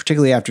think,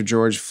 particularly after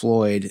George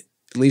Floyd,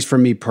 at least for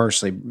me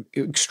personally,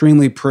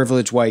 extremely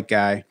privileged white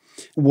guy,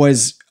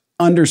 was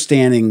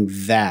understanding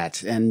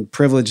that. And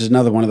privilege is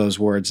another one of those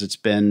words that's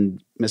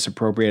been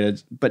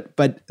misappropriated, but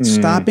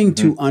stopping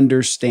to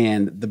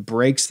understand the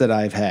breaks that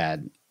I've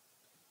had,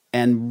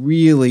 and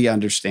really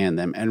understand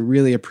them and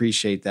really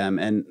appreciate them.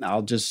 And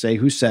I'll just say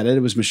who said it.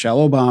 It was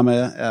Michelle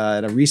Obama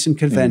at a recent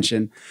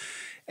convention.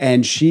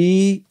 And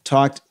she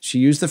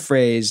used the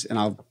phrase, and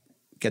I'll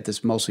get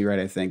this mostly right,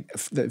 I think,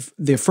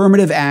 the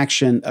affirmative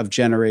action of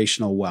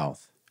generational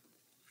wealth.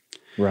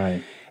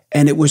 Right.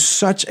 And it was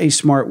such a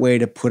smart way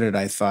to put it,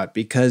 I thought,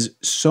 because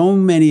so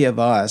many of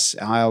us,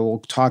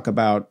 I'll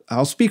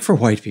speak for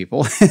white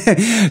people,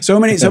 so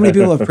many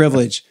people of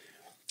privilege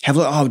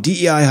have,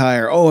 DEI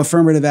hire,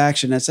 affirmative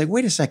action. And it's like,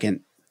 wait a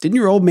second, didn't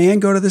your old man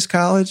go to this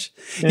college?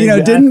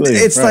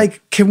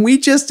 Like, can we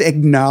just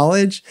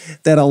acknowledge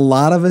that a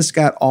lot of us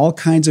got all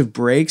kinds of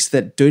breaks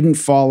that didn't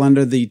fall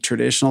under the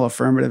traditional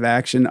affirmative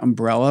action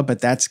umbrella,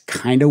 but that's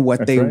kind of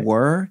what they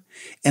were.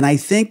 And I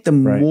think the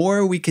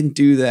more we can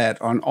do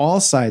that on all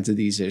sides of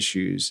these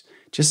issues,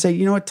 just say,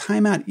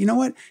 time out. You know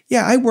what?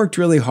 Yeah, I worked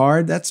really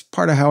hard. That's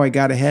part of how I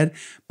got ahead.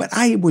 But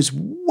I was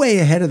way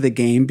ahead of the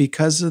game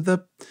because of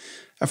the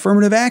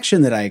affirmative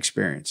action that I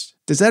experienced.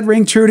 Does that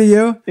ring true to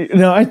you?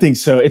 No, I think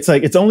so. It's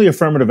like, it's only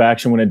affirmative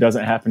action when it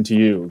doesn't happen to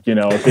you.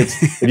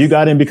 If you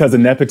got in because of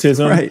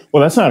nepotism,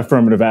 well, that's not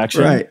affirmative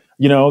action.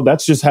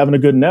 That's just having a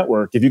good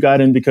network. If you got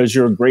in because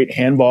you're a great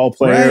handball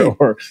player,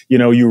 or,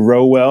 you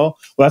row well,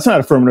 that's not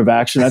affirmative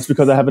action. That's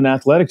because I have an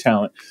athletic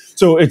talent.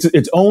 So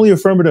it's only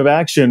affirmative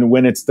action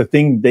when it's the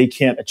thing they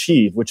can't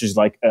achieve, which is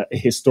like a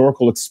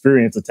historical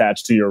experience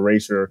attached to your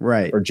race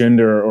or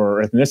gender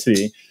or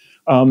ethnicity.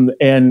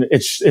 And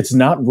it's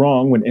not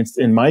wrong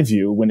in my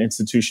view, when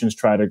institutions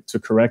try to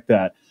correct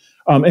that.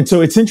 And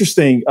so it's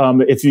interesting.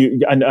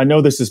 I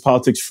know this is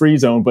politics free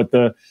zone, but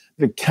the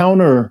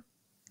counter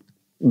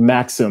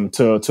maxim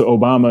to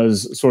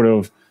Obama's sort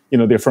of,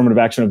 the affirmative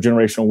action of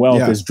generational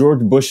wealth is George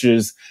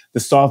Bush's the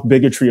soft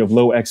bigotry of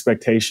low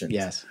expectations.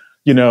 Yes.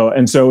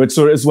 And so it's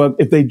well,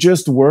 if they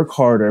just work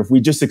harder, if we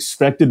just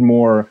expected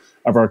more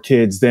of our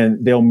kids, then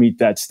they'll meet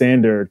that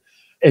standard.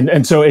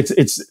 And so it's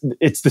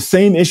the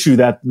same issue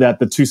that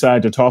the two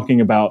sides are talking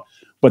about,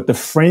 but the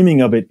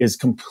framing of it is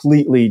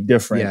completely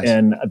different. Yes.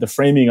 And the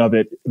framing of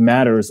it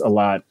matters a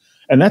lot.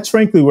 And that's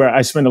frankly where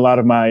I spend a lot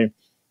of my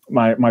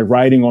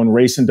writing on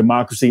race and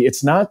democracy.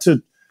 It's not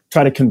to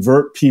try to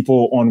convert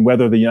people on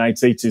whether the United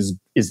States is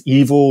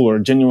evil or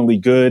genuinely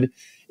good.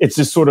 It's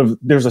just sort of,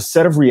 there's a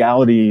set of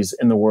realities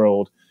in the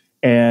world.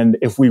 And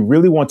if we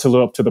really want to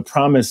live up to the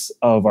promise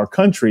of our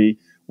country,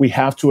 we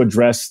have to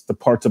address the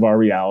parts of our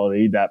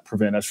reality that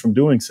prevent us from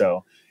doing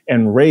so.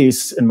 And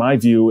race, in my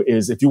view,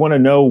 is if you want to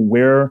know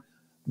where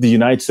the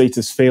United States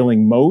is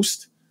failing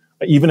most,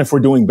 even if we're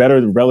doing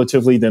better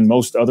relatively than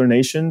most other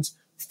nations,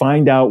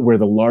 find out where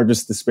the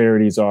largest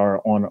disparities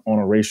are on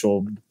a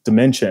racial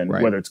dimension,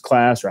 right, whether it's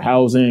class or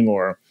housing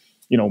or,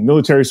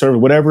 military service,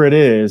 whatever it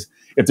is.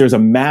 If there's a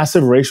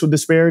massive racial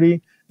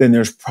disparity, then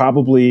there's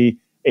probably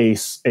a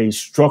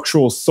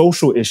structural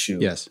social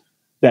issue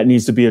that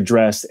needs to be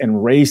addressed.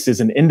 And race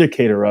is an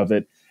indicator of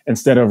it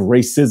instead of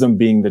racism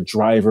being the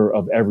driver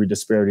of every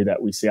disparity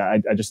that we see. I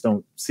just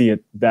don't see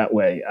it that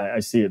way. I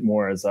see it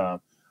more as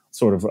a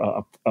sort of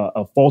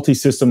a faulty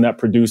system that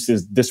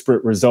produces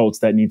disparate results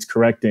that needs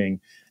correcting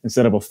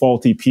instead of a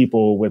faulty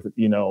people with,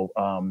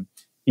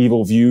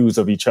 evil views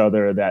of each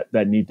other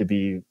that need to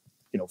be,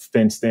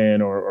 fenced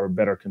in or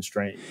better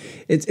constrained.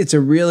 It's a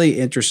really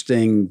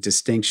interesting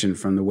distinction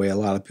from the way a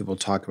lot of people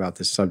talk about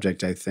this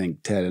subject, I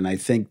think, Ted. And I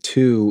think,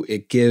 too,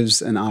 it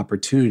gives an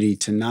opportunity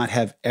to not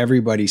have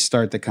everybody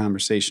start the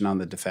conversation on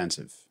the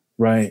defensive.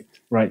 Right.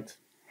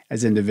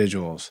 As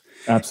individuals.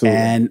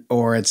 Absolutely.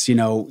 Or it's,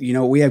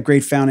 we have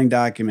great founding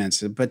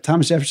documents, but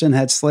Thomas Jefferson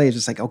had slaves.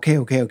 It's like,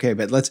 okay.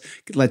 But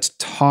let's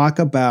talk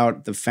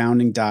about the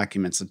founding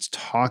documents. Let's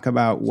talk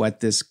about what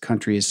this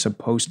country is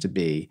supposed to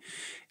be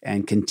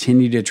and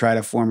continue to try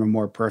to form a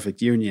more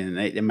perfect union.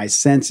 And my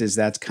sense is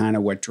that's kind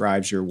of what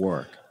drives your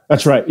work.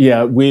 That's right.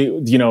 Yeah.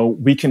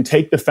 We can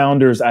take the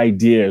founders'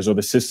 ideas or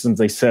the systems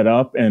they set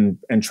up and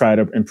try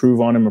to improve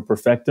on them or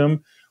perfect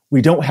them.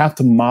 We don't have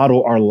to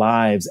model our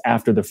lives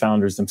after the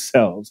founders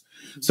themselves.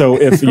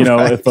 So if,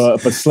 right, if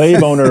a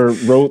slave owner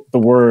wrote the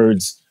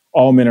words,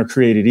 all men are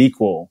created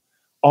equal,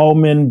 all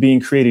men being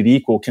created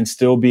equal can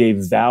still be a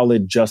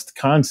valid, just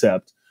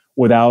concept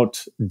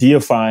without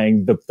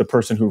deifying the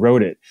person who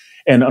wrote it.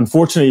 And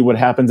unfortunately, what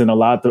happens in a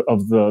lot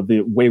of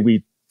the way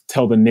we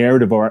tell the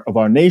narrative of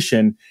our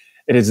nation,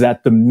 it is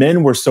that the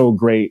men were so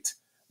great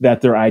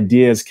that their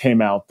ideas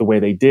came out the way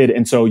they did.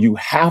 And so you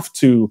have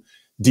to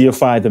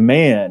deify the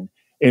man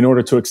in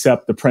order to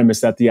accept the premise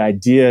that the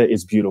idea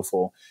is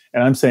beautiful.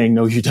 And I'm saying,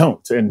 no, you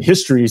don't. And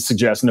history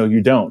suggests, no,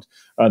 you don't.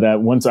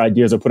 That once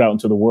ideas are put out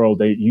into the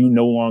world, you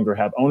no longer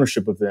have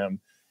ownership of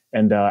them.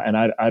 And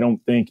I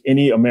don't think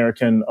any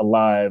American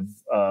alive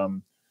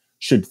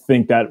should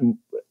think that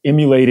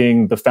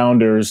emulating the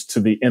founders to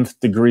the nth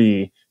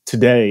degree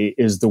today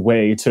is the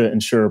way to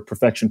ensure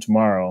perfection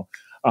tomorrow.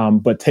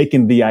 But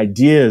taking the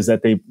ideas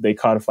that they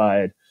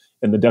codified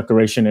in the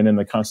Declaration and in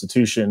the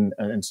Constitution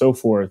and so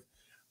forth,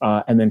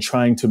 and then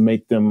trying to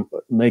make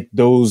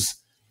those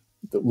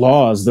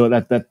laws,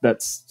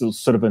 that's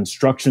sort of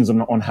instructions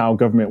on how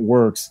government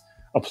works,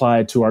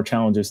 applied to our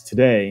challenges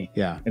today,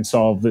 and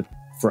solve it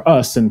for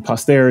us and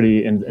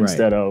posterity,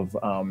 instead of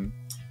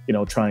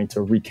trying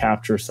to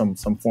recapture some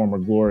form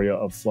of glory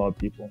of flawed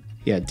people.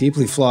 Yeah,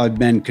 deeply flawed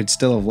men could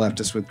still have left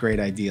us with great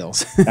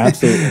ideals.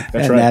 Absolutely,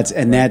 that's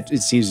right. That,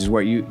 it seems, is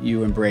what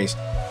you embrace.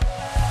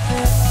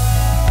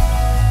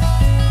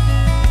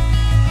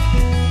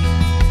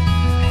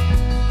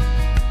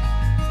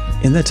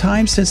 In the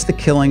time since the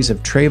killings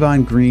of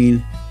Trayvon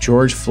Green,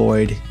 George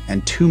Floyd,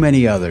 and too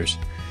many others,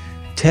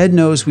 Ted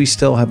knows we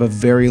still have a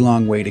very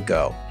long way to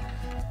go,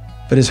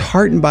 but is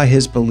heartened by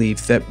his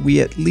belief that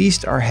we at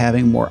least are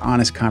having more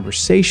honest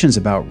conversations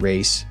about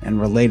race and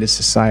related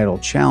societal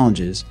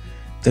challenges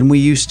than we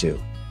used to.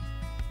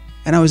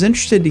 And I was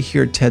interested to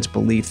hear Ted's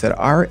belief that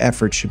our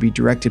efforts should be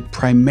directed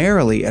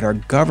primarily at our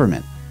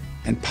government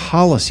and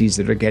policies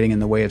that are getting in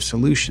the way of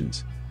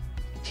solutions.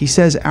 He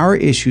says our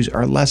issues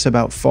are less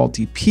about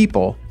faulty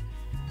people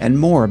and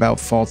more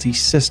about faulty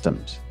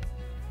systems.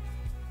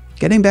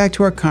 Getting back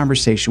to our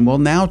conversation, we'll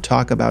now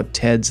talk about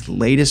Ted's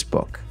latest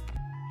book.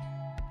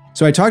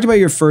 So I talked about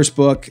your first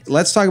book.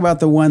 Let's talk about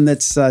the one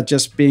that's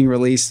just being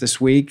released this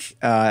week,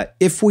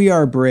 If We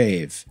Are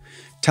Brave.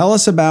 Tell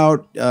us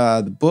about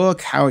the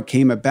book, how it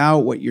came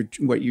about, what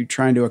you're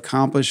trying to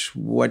accomplish,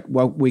 what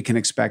we can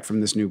expect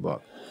from this new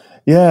book.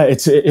 Yeah,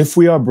 it's If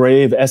We Are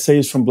Brave,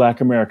 Essays from Black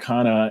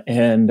Americana.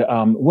 And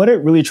what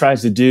it really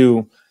tries to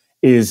do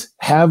is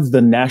have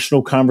the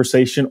national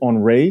conversation on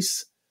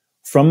race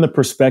from the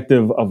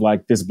perspective of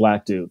like this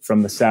Black dude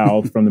from the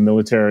South, from the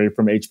military,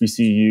 from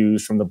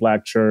HBCUs, from the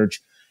Black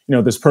church,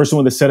 this person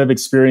with a set of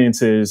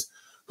experiences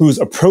who's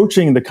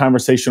approaching the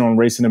conversation on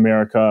race in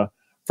America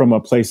from a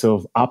place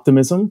of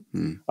optimism,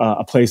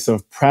 a place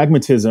of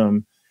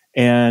pragmatism,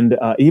 and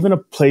even a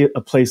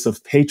place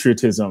of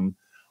patriotism,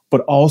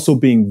 but also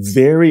being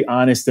very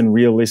honest and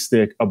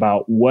realistic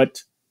about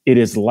what it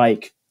is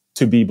like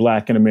to be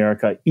Black in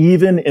America,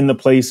 even in the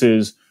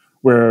places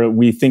where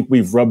we think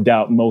we've rubbed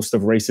out most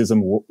of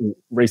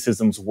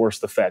racism's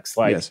worst effects,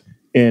 like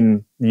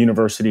in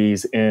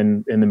universities,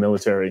 in the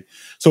military.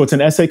 So it's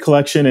an essay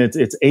collection.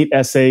 It's 8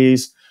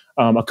 essays.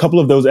 A couple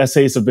of those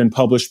essays have been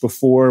published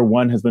before.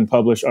 One has been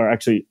published, or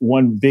actually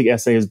one big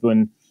essay has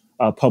been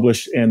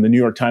published in the New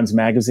York Times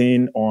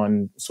Magazine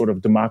on sort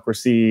of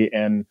democracy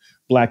and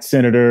Black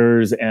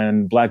senators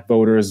and Black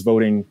voters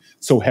voting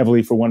so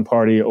heavily for one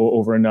party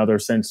over another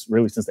since the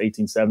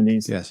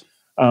 1870s. Yes.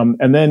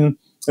 And then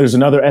there's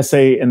another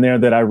essay in there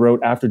that I wrote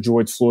after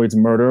George Floyd's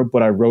murder,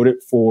 but I wrote it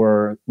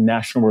for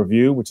National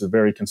Review, which is a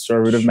very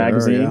conservative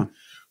magazine. Yeah.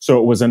 So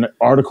it was an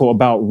article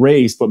about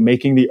race, but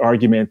making the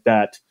argument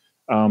that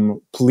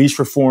police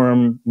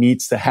reform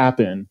needs to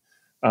happen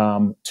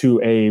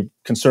to a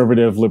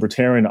conservative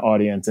libertarian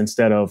audience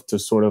instead of to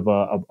sort of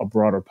a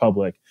broader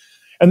public.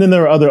 And then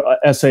there are other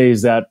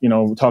essays that,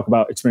 talk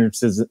about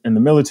experiences in the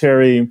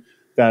military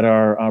that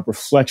are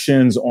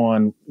reflections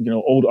on,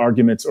 old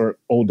arguments or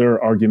older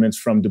arguments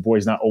from Du Bois,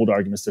 not old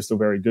arguments, they're still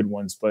very good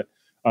ones, but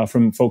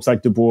from folks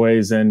like Du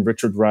Bois and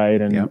Richard Wright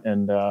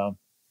and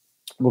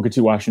Booker T.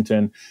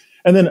 Washington.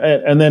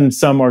 And then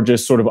some are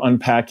just sort of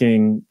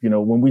unpacking,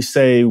 when we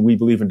say we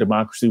believe in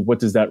democracy, what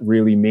does that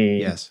really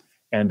mean? Yes.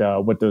 And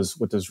what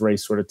does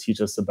race sort of teach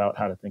us about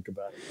how to think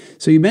about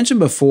it? So you mentioned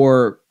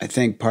before, I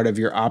think part of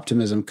your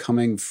optimism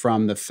coming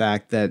from the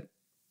fact that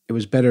it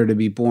was better to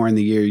be born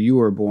the year you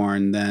were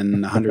born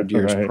than 100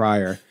 years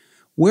prior.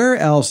 Where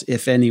else,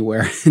 if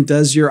anywhere,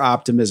 does your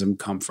optimism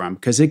come from?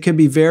 Because it could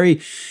be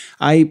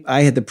I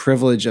had the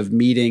privilege of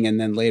meeting and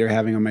then later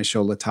having on my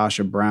show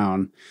Latasha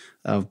Brown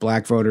of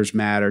Black Voters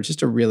Matter,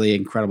 just a really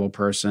incredible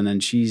person.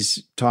 And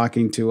she's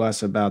talking to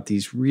us about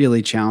these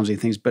really challenging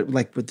things, but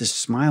like with this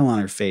smile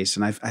on her face.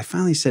 And I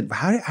finally said,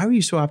 how are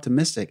you so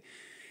optimistic?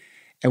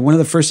 And one of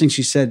the first things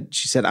she said,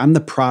 I'm the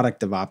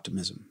product of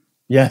optimism.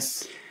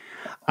 Yes.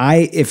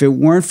 If it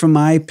weren't for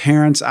my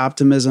parents'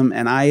 optimism,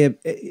 and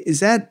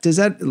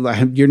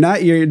you're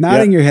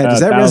nodding your head. Does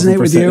that resonate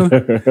with you?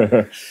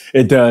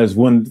 It does.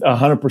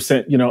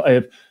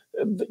 100%.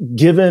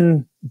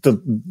 Given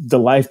the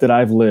life that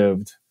I've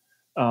lived,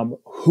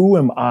 who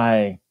am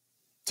I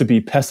to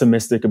be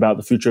pessimistic about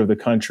the future of the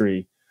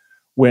country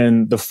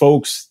when the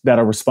folks that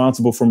are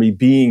responsible for me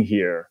being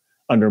here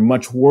under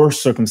much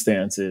worse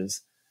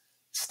circumstances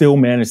still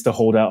manage to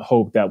hold out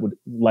hope that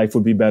life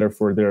would be better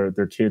for their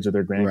kids or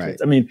their grandkids. Right.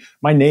 I mean,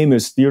 my name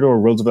is Theodore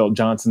Roosevelt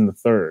Johnson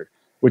III,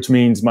 which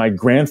means my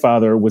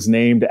grandfather was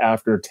named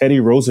after Teddy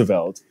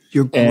Roosevelt.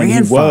 Your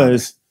grandfather?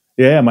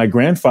 My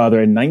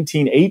grandfather in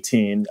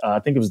 1918, I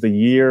think it was the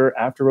year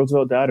after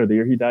Roosevelt died or the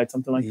year he died,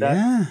 something like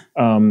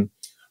that.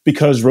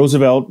 Because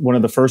Roosevelt, one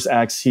of the first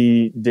acts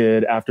he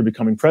did after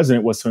becoming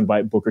president was to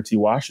invite Booker T.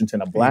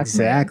 Washington, a Black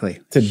man,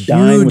 to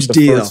dine with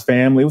the first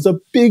family. It was a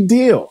big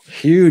deal.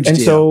 Huge deal.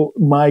 And so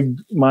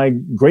my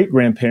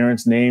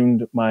great-grandparents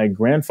named my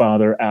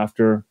grandfather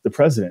after the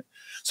president.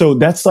 So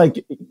that's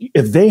like,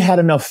 if they had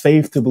enough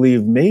faith to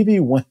believe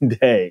maybe one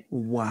day,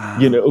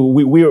 we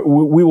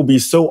will be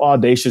so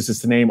audacious as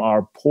to name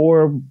our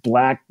poor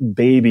Black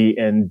baby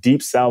in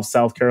Deep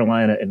South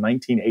Carolina in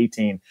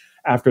 1918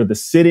 after the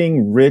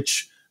sitting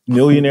rich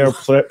millionaire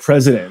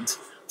president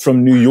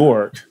from New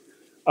York,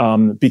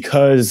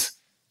 because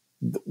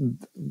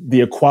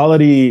the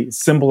equality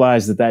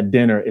symbolized at that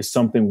dinner is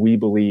something we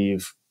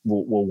believe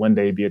will one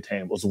day be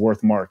attained, was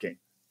worth marking,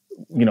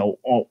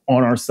 on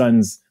our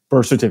son's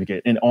birth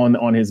certificate and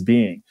on his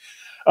being.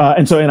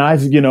 And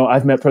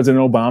I've met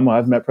President Obama,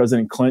 I've met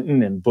President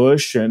Clinton and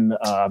Bush, and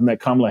I've met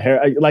Kamala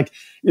Harris.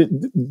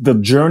 The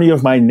journey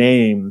of my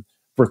name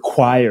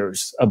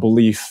requires a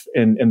belief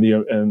in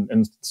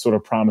the sort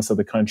of promise of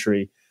the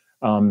country.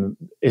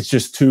 It's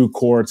just too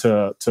core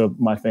to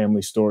my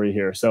family story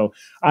here. So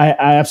I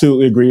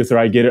absolutely agree with her.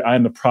 I get it. I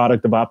am the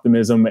product of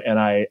optimism, and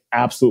I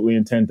absolutely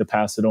intend to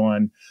pass it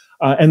on.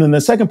 And then the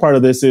second part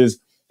of this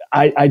is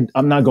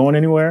I'm not going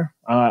anywhere.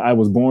 I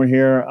was born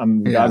here.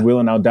 God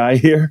willing, I'll die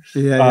here.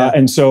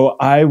 And so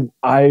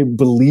I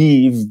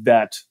believe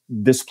that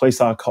this place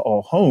I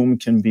call home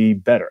can be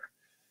better.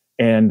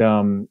 And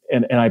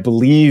I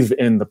believe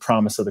in the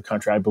promise of the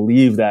country. I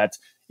believe that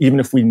even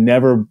if we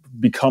never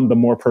become the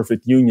more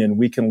perfect union,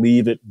 we can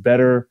leave it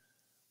better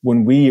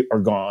when we are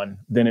gone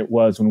than it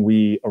was when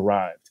we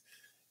arrived.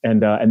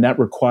 And that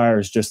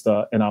requires just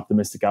an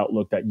optimistic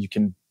outlook that you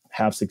can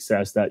have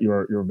success, that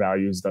your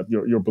values, that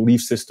your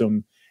belief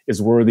system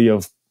is worthy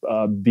of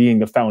being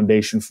the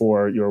foundation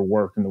for your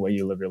work and the way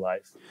you live your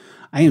life.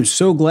 I am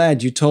so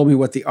glad you told me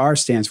what the R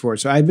stands for.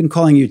 So I've been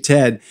calling you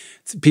Ted.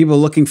 People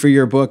looking for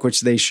your book,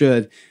 which they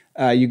should.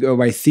 You go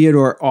by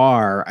Theodore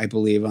R, I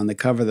believe, on the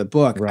cover of the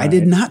book. Right. I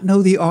did not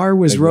know the R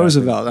was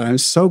Roosevelt, and I'm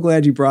so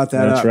glad you brought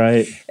that up. That's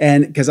right.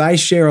 And because I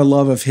share a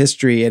love of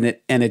history, and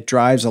it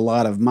drives a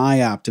lot of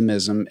my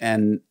optimism.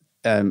 And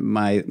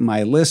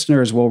my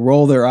listeners will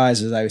roll their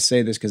eyes as I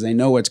say this because they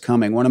know what's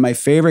coming. One of my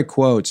favorite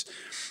quotes,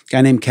 a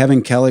guy named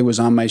Kevin Kelly was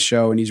on my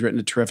show, and he's written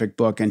a terrific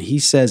book. And he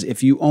says,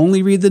 if you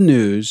only read the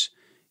news,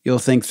 you'll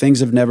think things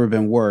have never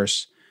been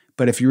worse.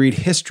 But if you read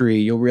history,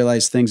 you'll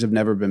realize things have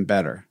never been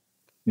better.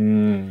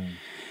 And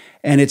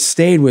it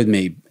stayed with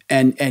me.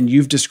 And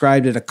you've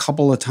described it a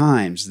couple of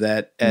times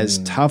that as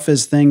tough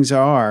as things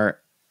are,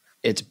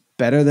 it's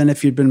better than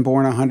if you'd been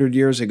born 100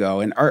 years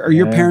ago. And are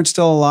your parents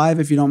still alive,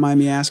 if you don't mind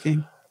me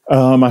asking?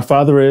 My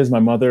father is. My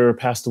mother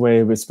passed away.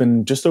 It's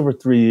been just over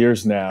 3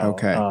 years now.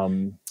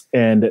 Okay.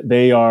 And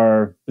they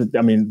are,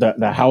 I mean,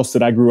 the house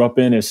that I grew up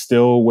in is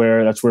still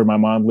that's where my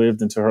mom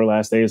lived until her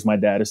last days. My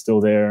dad is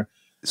still there.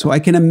 So I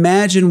can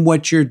imagine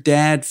what your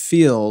dad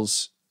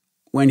feels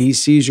when he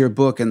sees your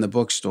book in the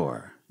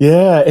bookstore.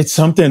 Yeah, it's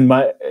something.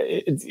 My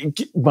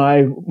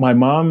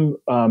mom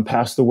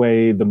passed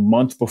away the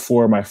month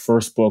before my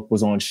first book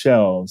was on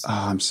shelves. Oh,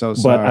 I'm so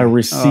sorry. But I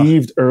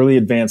received early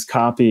advance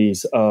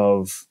copies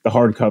of the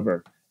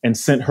hardcover and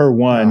sent her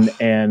one.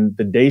 And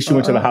the day she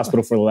went to the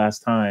hospital for the last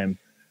time,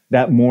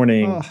 that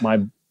morning,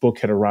 my book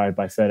had arrived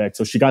by FedEx.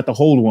 So she got the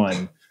whole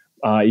one,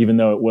 even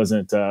though it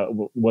wasn't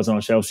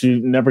on shelves. She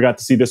never got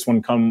to see this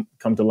one come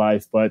to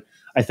life, but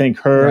I thank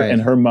her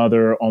and her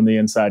mother on the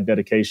inside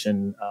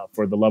dedication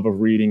for the love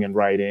of reading and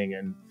writing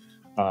and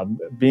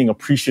being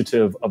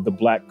appreciative of the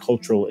Black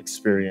cultural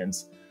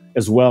experience,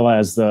 as well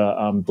as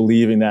the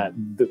believing that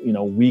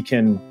we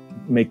can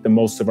make the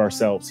most of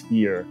ourselves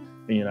here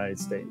in the United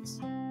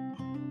States.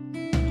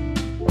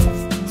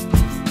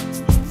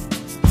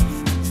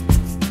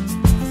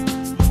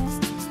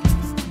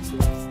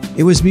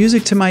 It was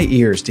music to my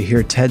ears to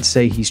hear Ted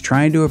say he's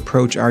trying to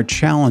approach our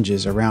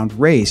challenges around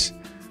race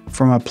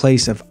from a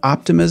place of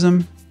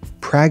optimism,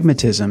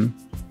 pragmatism,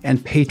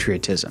 and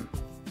patriotism.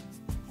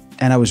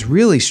 And I was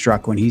really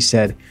struck when he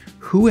said,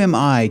 "Who am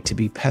I to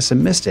be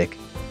pessimistic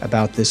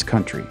about this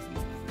country?"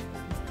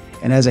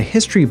 And as a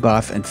history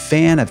buff and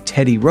fan of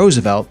Teddy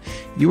Roosevelt,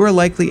 you are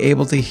likely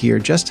able to hear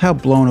just how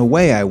blown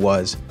away I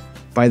was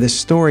by the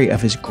story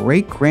of his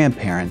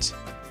great-grandparents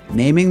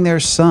naming their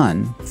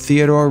son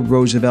Theodore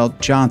Roosevelt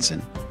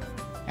Johnson,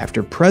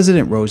 after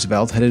President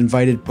Roosevelt had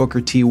invited Booker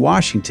T.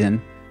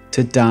 Washington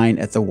to dine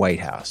at the White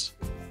House.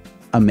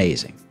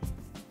 Amazing.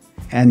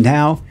 And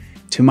now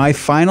to my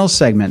final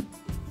segment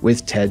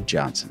with Ted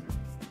Johnson.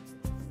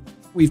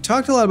 We've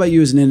talked a lot about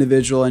you as an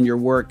individual and your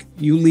work.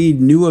 You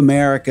lead New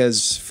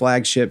America's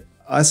flagship,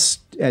 Us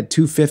at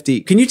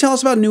 250. Can you tell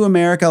us about New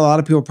America? A lot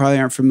of people probably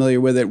aren't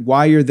familiar with it,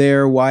 why you're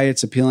there, why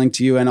it's appealing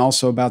to you, and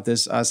also about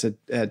this Us at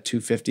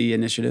 250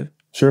 initiative.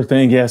 Sure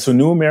thing. Yeah. So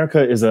New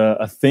America is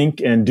a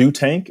think and do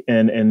tank.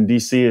 And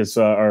DC, as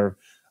our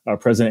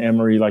President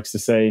Anne-Marie likes to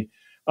say,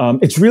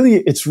 it's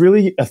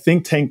really a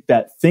think tank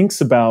that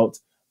thinks about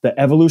the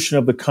evolution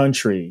of the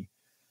country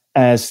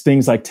as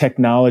things like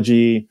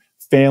technology,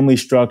 family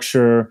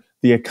structure,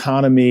 the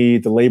economy,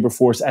 the labor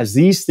force. As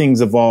these things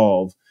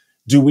evolve,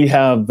 do we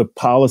have the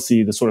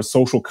policy, the sort of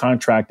social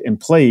contract in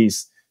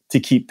place to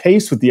keep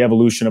pace with the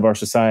evolution of our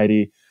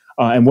society?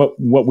 And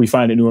what we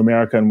find in New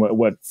America and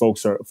what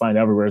folks find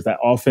everywhere is that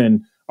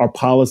often our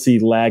policy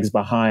lags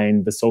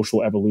behind the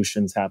social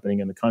evolutions happening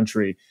in the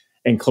country,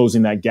 and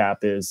closing that gap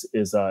is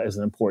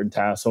an important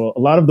task. So a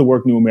lot of the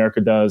work New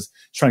America does is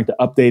trying to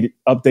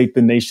update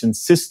the nation's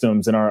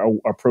systems and our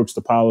approach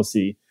to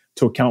policy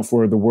to account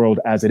for the world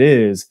as it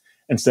is,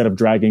 instead of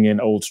dragging in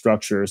old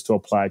structures to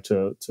apply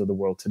to the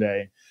world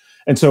today.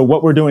 And so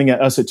what we're doing at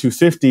Us at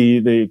 250,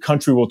 the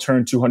country will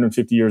turn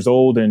 250 years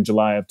old in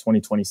July of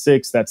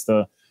 2026. That's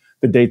the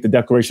date the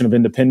Declaration of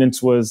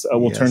Independence will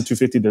turn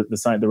 250,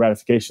 the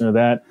ratification of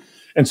that.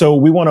 And so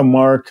we want to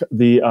mark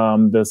the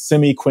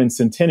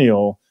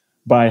semi-quincentennial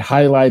by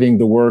highlighting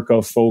the work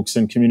of folks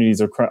and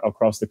communities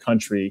across the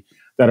country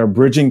that are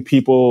bridging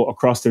people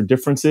across their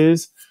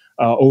differences,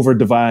 over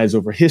divides,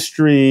 over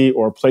history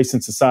or place in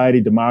society,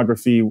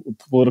 demography,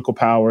 political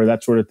power,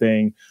 that sort of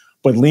thing,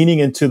 but leaning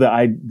into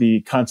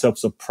the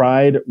concepts of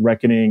pride,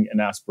 reckoning, and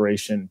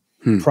aspiration.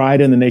 Pride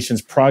in the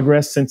nation's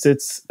progress since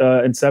its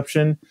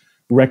inception,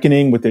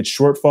 reckoning with its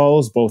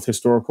shortfalls, both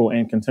historical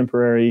and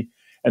contemporary,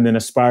 and then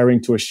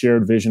aspiring to a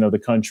shared vision of the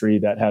country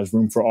that has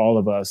room for all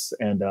of us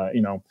and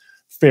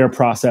fair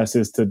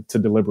processes to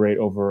deliberate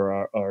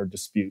over our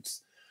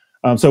disputes.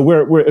 So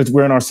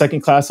we're in our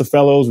second class of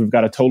fellows. We've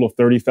got a total of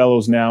 30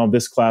 fellows now.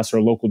 This class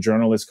are local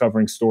journalists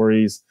covering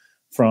stories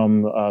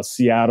from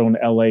Seattle and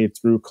LA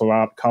through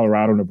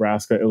Colorado,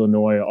 Nebraska,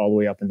 Illinois, all the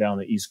way up and down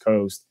the East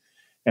Coast.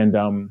 And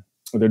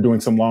they're doing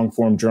some long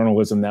form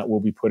journalism that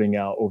we'll be putting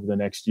out over the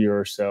next year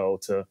or so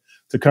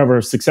to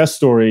cover success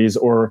stories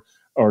or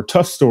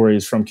tough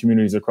stories from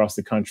communities across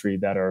the country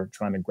that are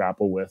trying to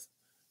grapple with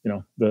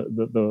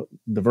the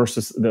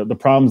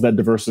problems that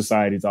diverse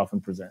societies often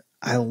present.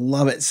 I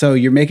love it. So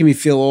you're making me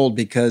feel old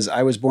because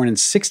I was born in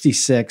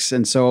 66.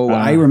 And so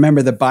I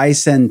remember the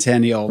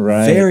bicentennial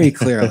very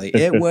clearly.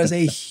 It was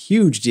a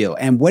huge deal.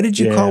 And what did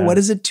you call, what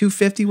is it,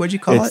 250? What did you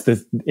call it?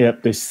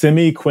 The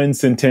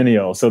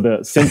semi-quincentennial. So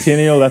the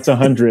centennial, that's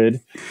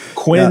 100.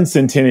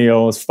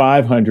 Quincentennial is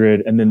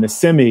 500. And then the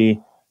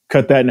semi,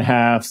 cut that in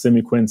half,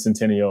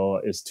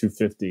 semi-quincentennial is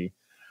 250.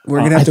 We're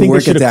going to have to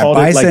work at that.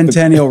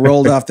 Bicentennial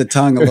rolled off the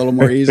tongue a little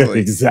more easily.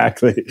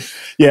 Exactly.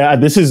 Yeah,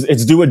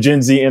 it's due a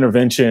Gen Z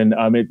intervention.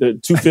 The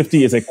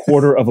 250 is a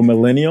quarter of a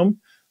millennium.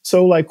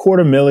 So like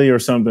quarter milli or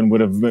something would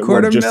have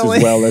worked just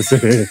as well as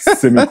it is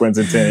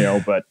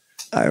semi-quincentennial. But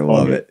I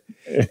love it.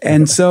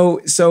 And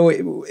so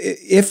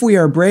if we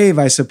are brave,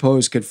 I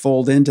suppose, could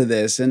fold into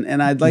this.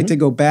 And I'd like to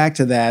go back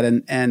to that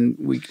and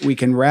we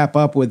can wrap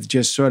up with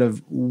just sort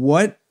of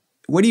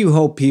what do you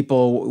hope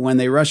people, when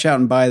they rush out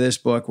and buy this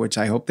book, which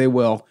I hope they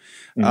will,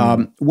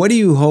 what do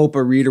you hope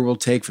a reader will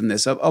take from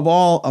this? Of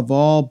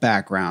all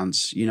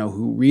backgrounds,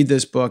 who read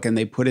this book and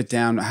they put it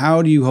down,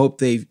 how do you hope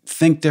they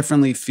think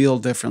differently, feel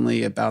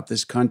differently about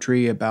this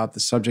country, about the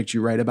subject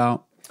you write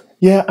about?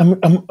 Yeah,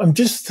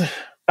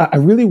 I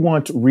really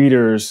want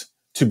readers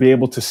to be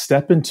able to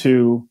step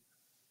into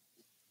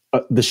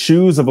the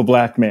shoes of a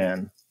Black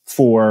man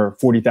for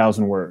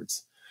 40,000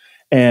 words.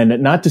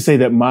 And not to say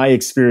that my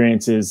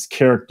experience is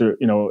character,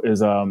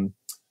 is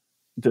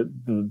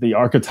the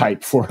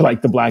archetype for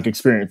like the Black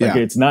experience. Like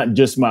it's not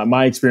just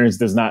my experience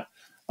does not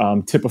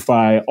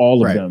typify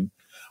all of them.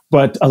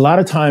 But a lot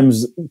of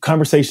times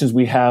conversations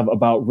we have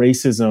about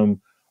racism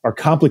are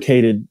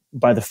complicated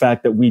by the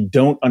fact that we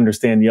don't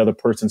understand the other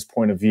person's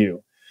point of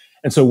view.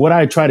 And so what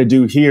I try to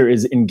do here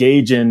is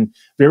engage in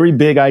very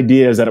big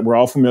ideas that we're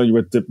all familiar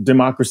with,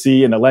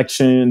 democracy and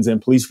elections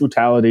and police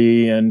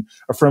brutality and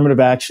affirmative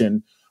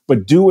action,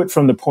 but do it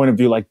from the point of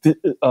view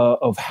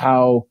of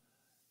how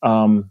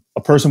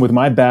a person with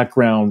my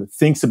background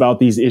thinks about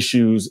these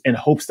issues and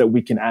hopes that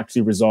we can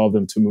actually resolve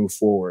them to move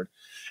forward.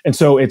 And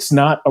so it's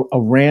not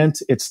a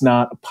rant. It's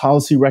not a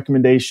policy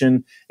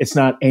recommendation. It's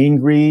not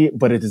angry,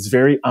 but it is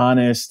very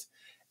honest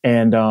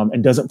and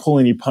doesn't pull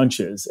any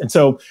punches. And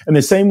so in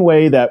the same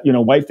way that,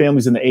 white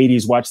families in the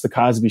 80s watched The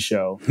Cosby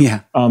Show,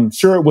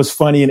 sure, it was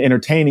funny and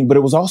entertaining, but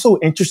it was also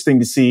interesting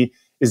to see,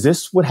 is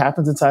this what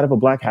happens inside of a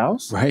Black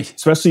house? Right.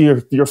 Especially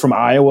if you're from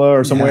Iowa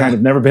or somewhere and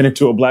have never been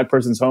into a Black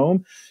person's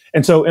home.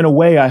 And so in a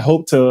way, I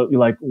hope to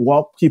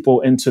walk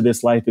people into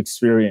this life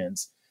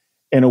experience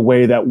in a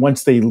way that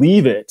once they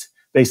leave it,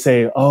 they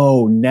say,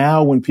 oh,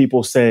 now when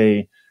people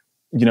say,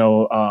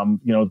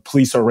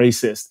 police are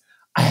racist,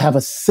 I have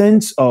a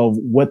sense of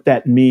what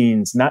that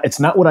means. It's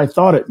not what I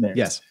thought it meant.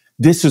 Yes.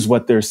 This is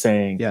what they're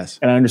saying. Yes.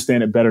 And I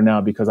understand it better now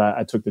because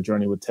I took the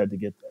journey with Ted to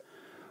get there.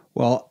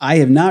 Well, I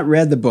have not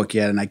read the book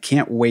yet, and I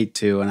can't wait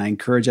to. And I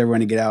encourage everyone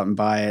to get out and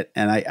buy it.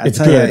 And it's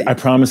good. I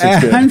promise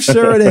it's good. I'm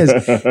sure it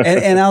is.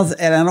 and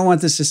I don't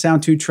want this to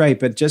sound too trite,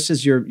 but just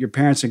as your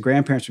parents and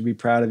grandparents would be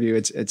proud of you,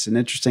 it's an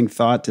interesting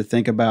thought to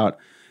think about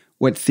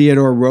what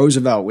Theodore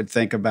Roosevelt would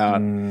think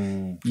about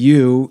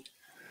you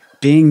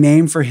being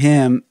named for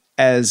him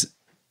as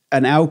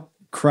an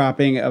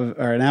outcropping of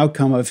or an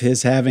outcome of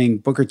his having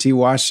Booker T.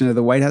 Washington of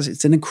the White House.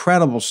 It's an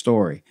incredible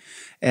story.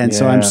 And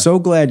so I'm so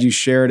glad you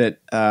shared it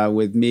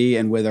with me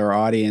and with our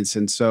audience.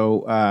 And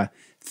so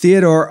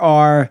Theodore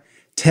R.,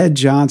 Ted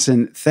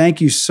Johnson, thank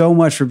you so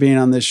much for being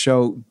on this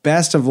show.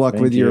 Best of luck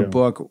with your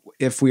book,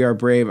 If We Are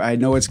Brave. I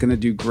know it's going to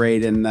do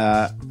great, and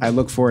I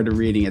look forward to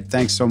reading it.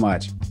 Thanks so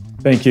much.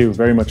 Thank you.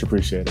 Very much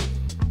appreciated.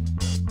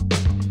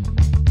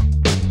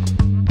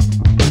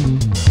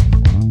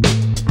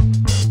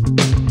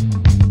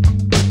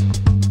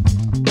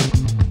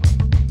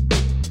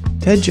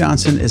 Ted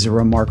Johnson is a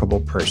remarkable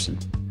person.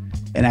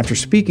 And after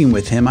speaking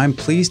with him, I'm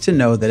pleased to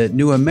know that at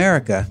New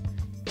America,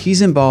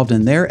 he's involved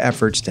in their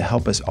efforts to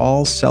help us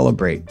all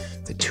celebrate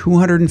the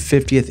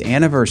 250th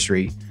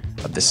anniversary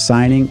of the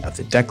signing of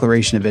the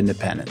Declaration of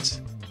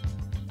Independence.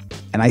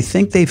 And I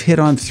think they've hit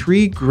on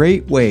 3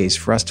 great ways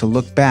for us to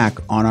look back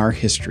on our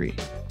history,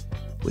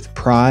 with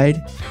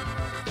pride,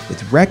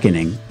 with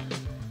reckoning,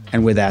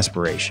 and with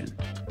aspiration.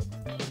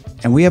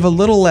 And we have a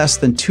little less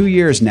than 2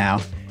 years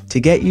now to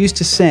get used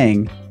to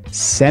saying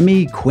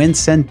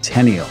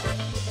semi-quincentennial.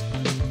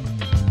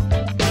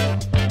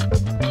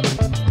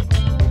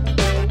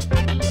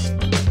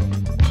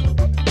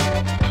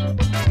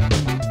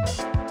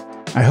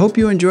 I hope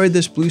you enjoyed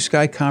this Blue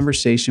Sky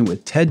conversation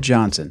with Ted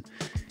Johnson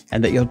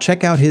and that you'll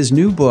check out his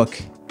new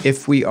book,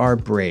 If We Are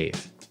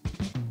Brave.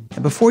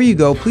 And before you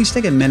go, please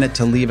take a minute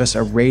to leave us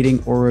a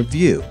rating or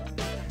review.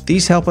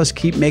 These help us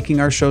keep making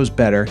our shows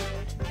better,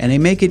 and they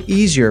make it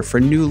easier for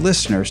new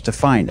listeners to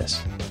find us.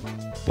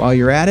 While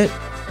you're at it,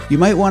 you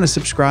might want to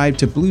subscribe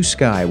to Blue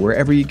Sky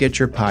wherever you get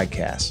your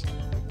podcasts.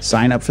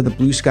 Sign up for the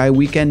Blue Sky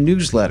Weekend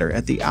newsletter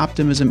at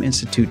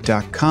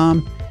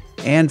theoptimisminstitute.com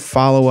and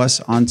follow us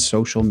on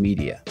social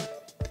media.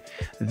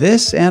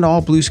 This and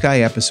all Blue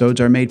Sky episodes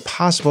are made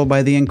possible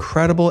by the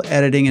incredible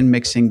editing and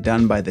mixing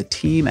done by the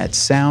team at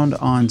Sound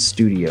On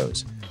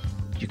Studios.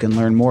 You can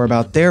learn more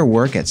about their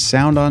work at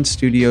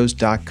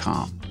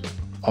soundonstudios.com.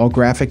 All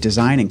graphic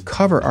design and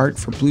cover art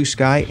for Blue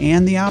Sky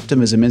and the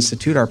Optimism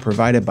Institute are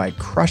provided by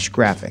Crush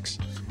Graphics,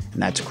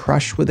 and that's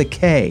Crush with a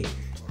K.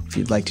 If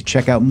you'd like to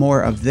check out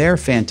more of their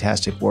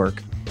fantastic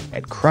work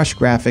at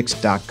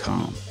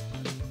crushgraphics.com.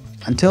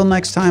 Until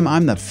next time,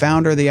 I'm the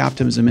founder of the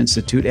Optimism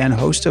Institute and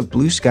host of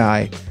Blue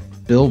Sky,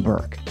 Bill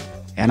Burke,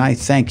 and I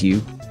thank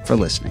you for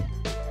listening.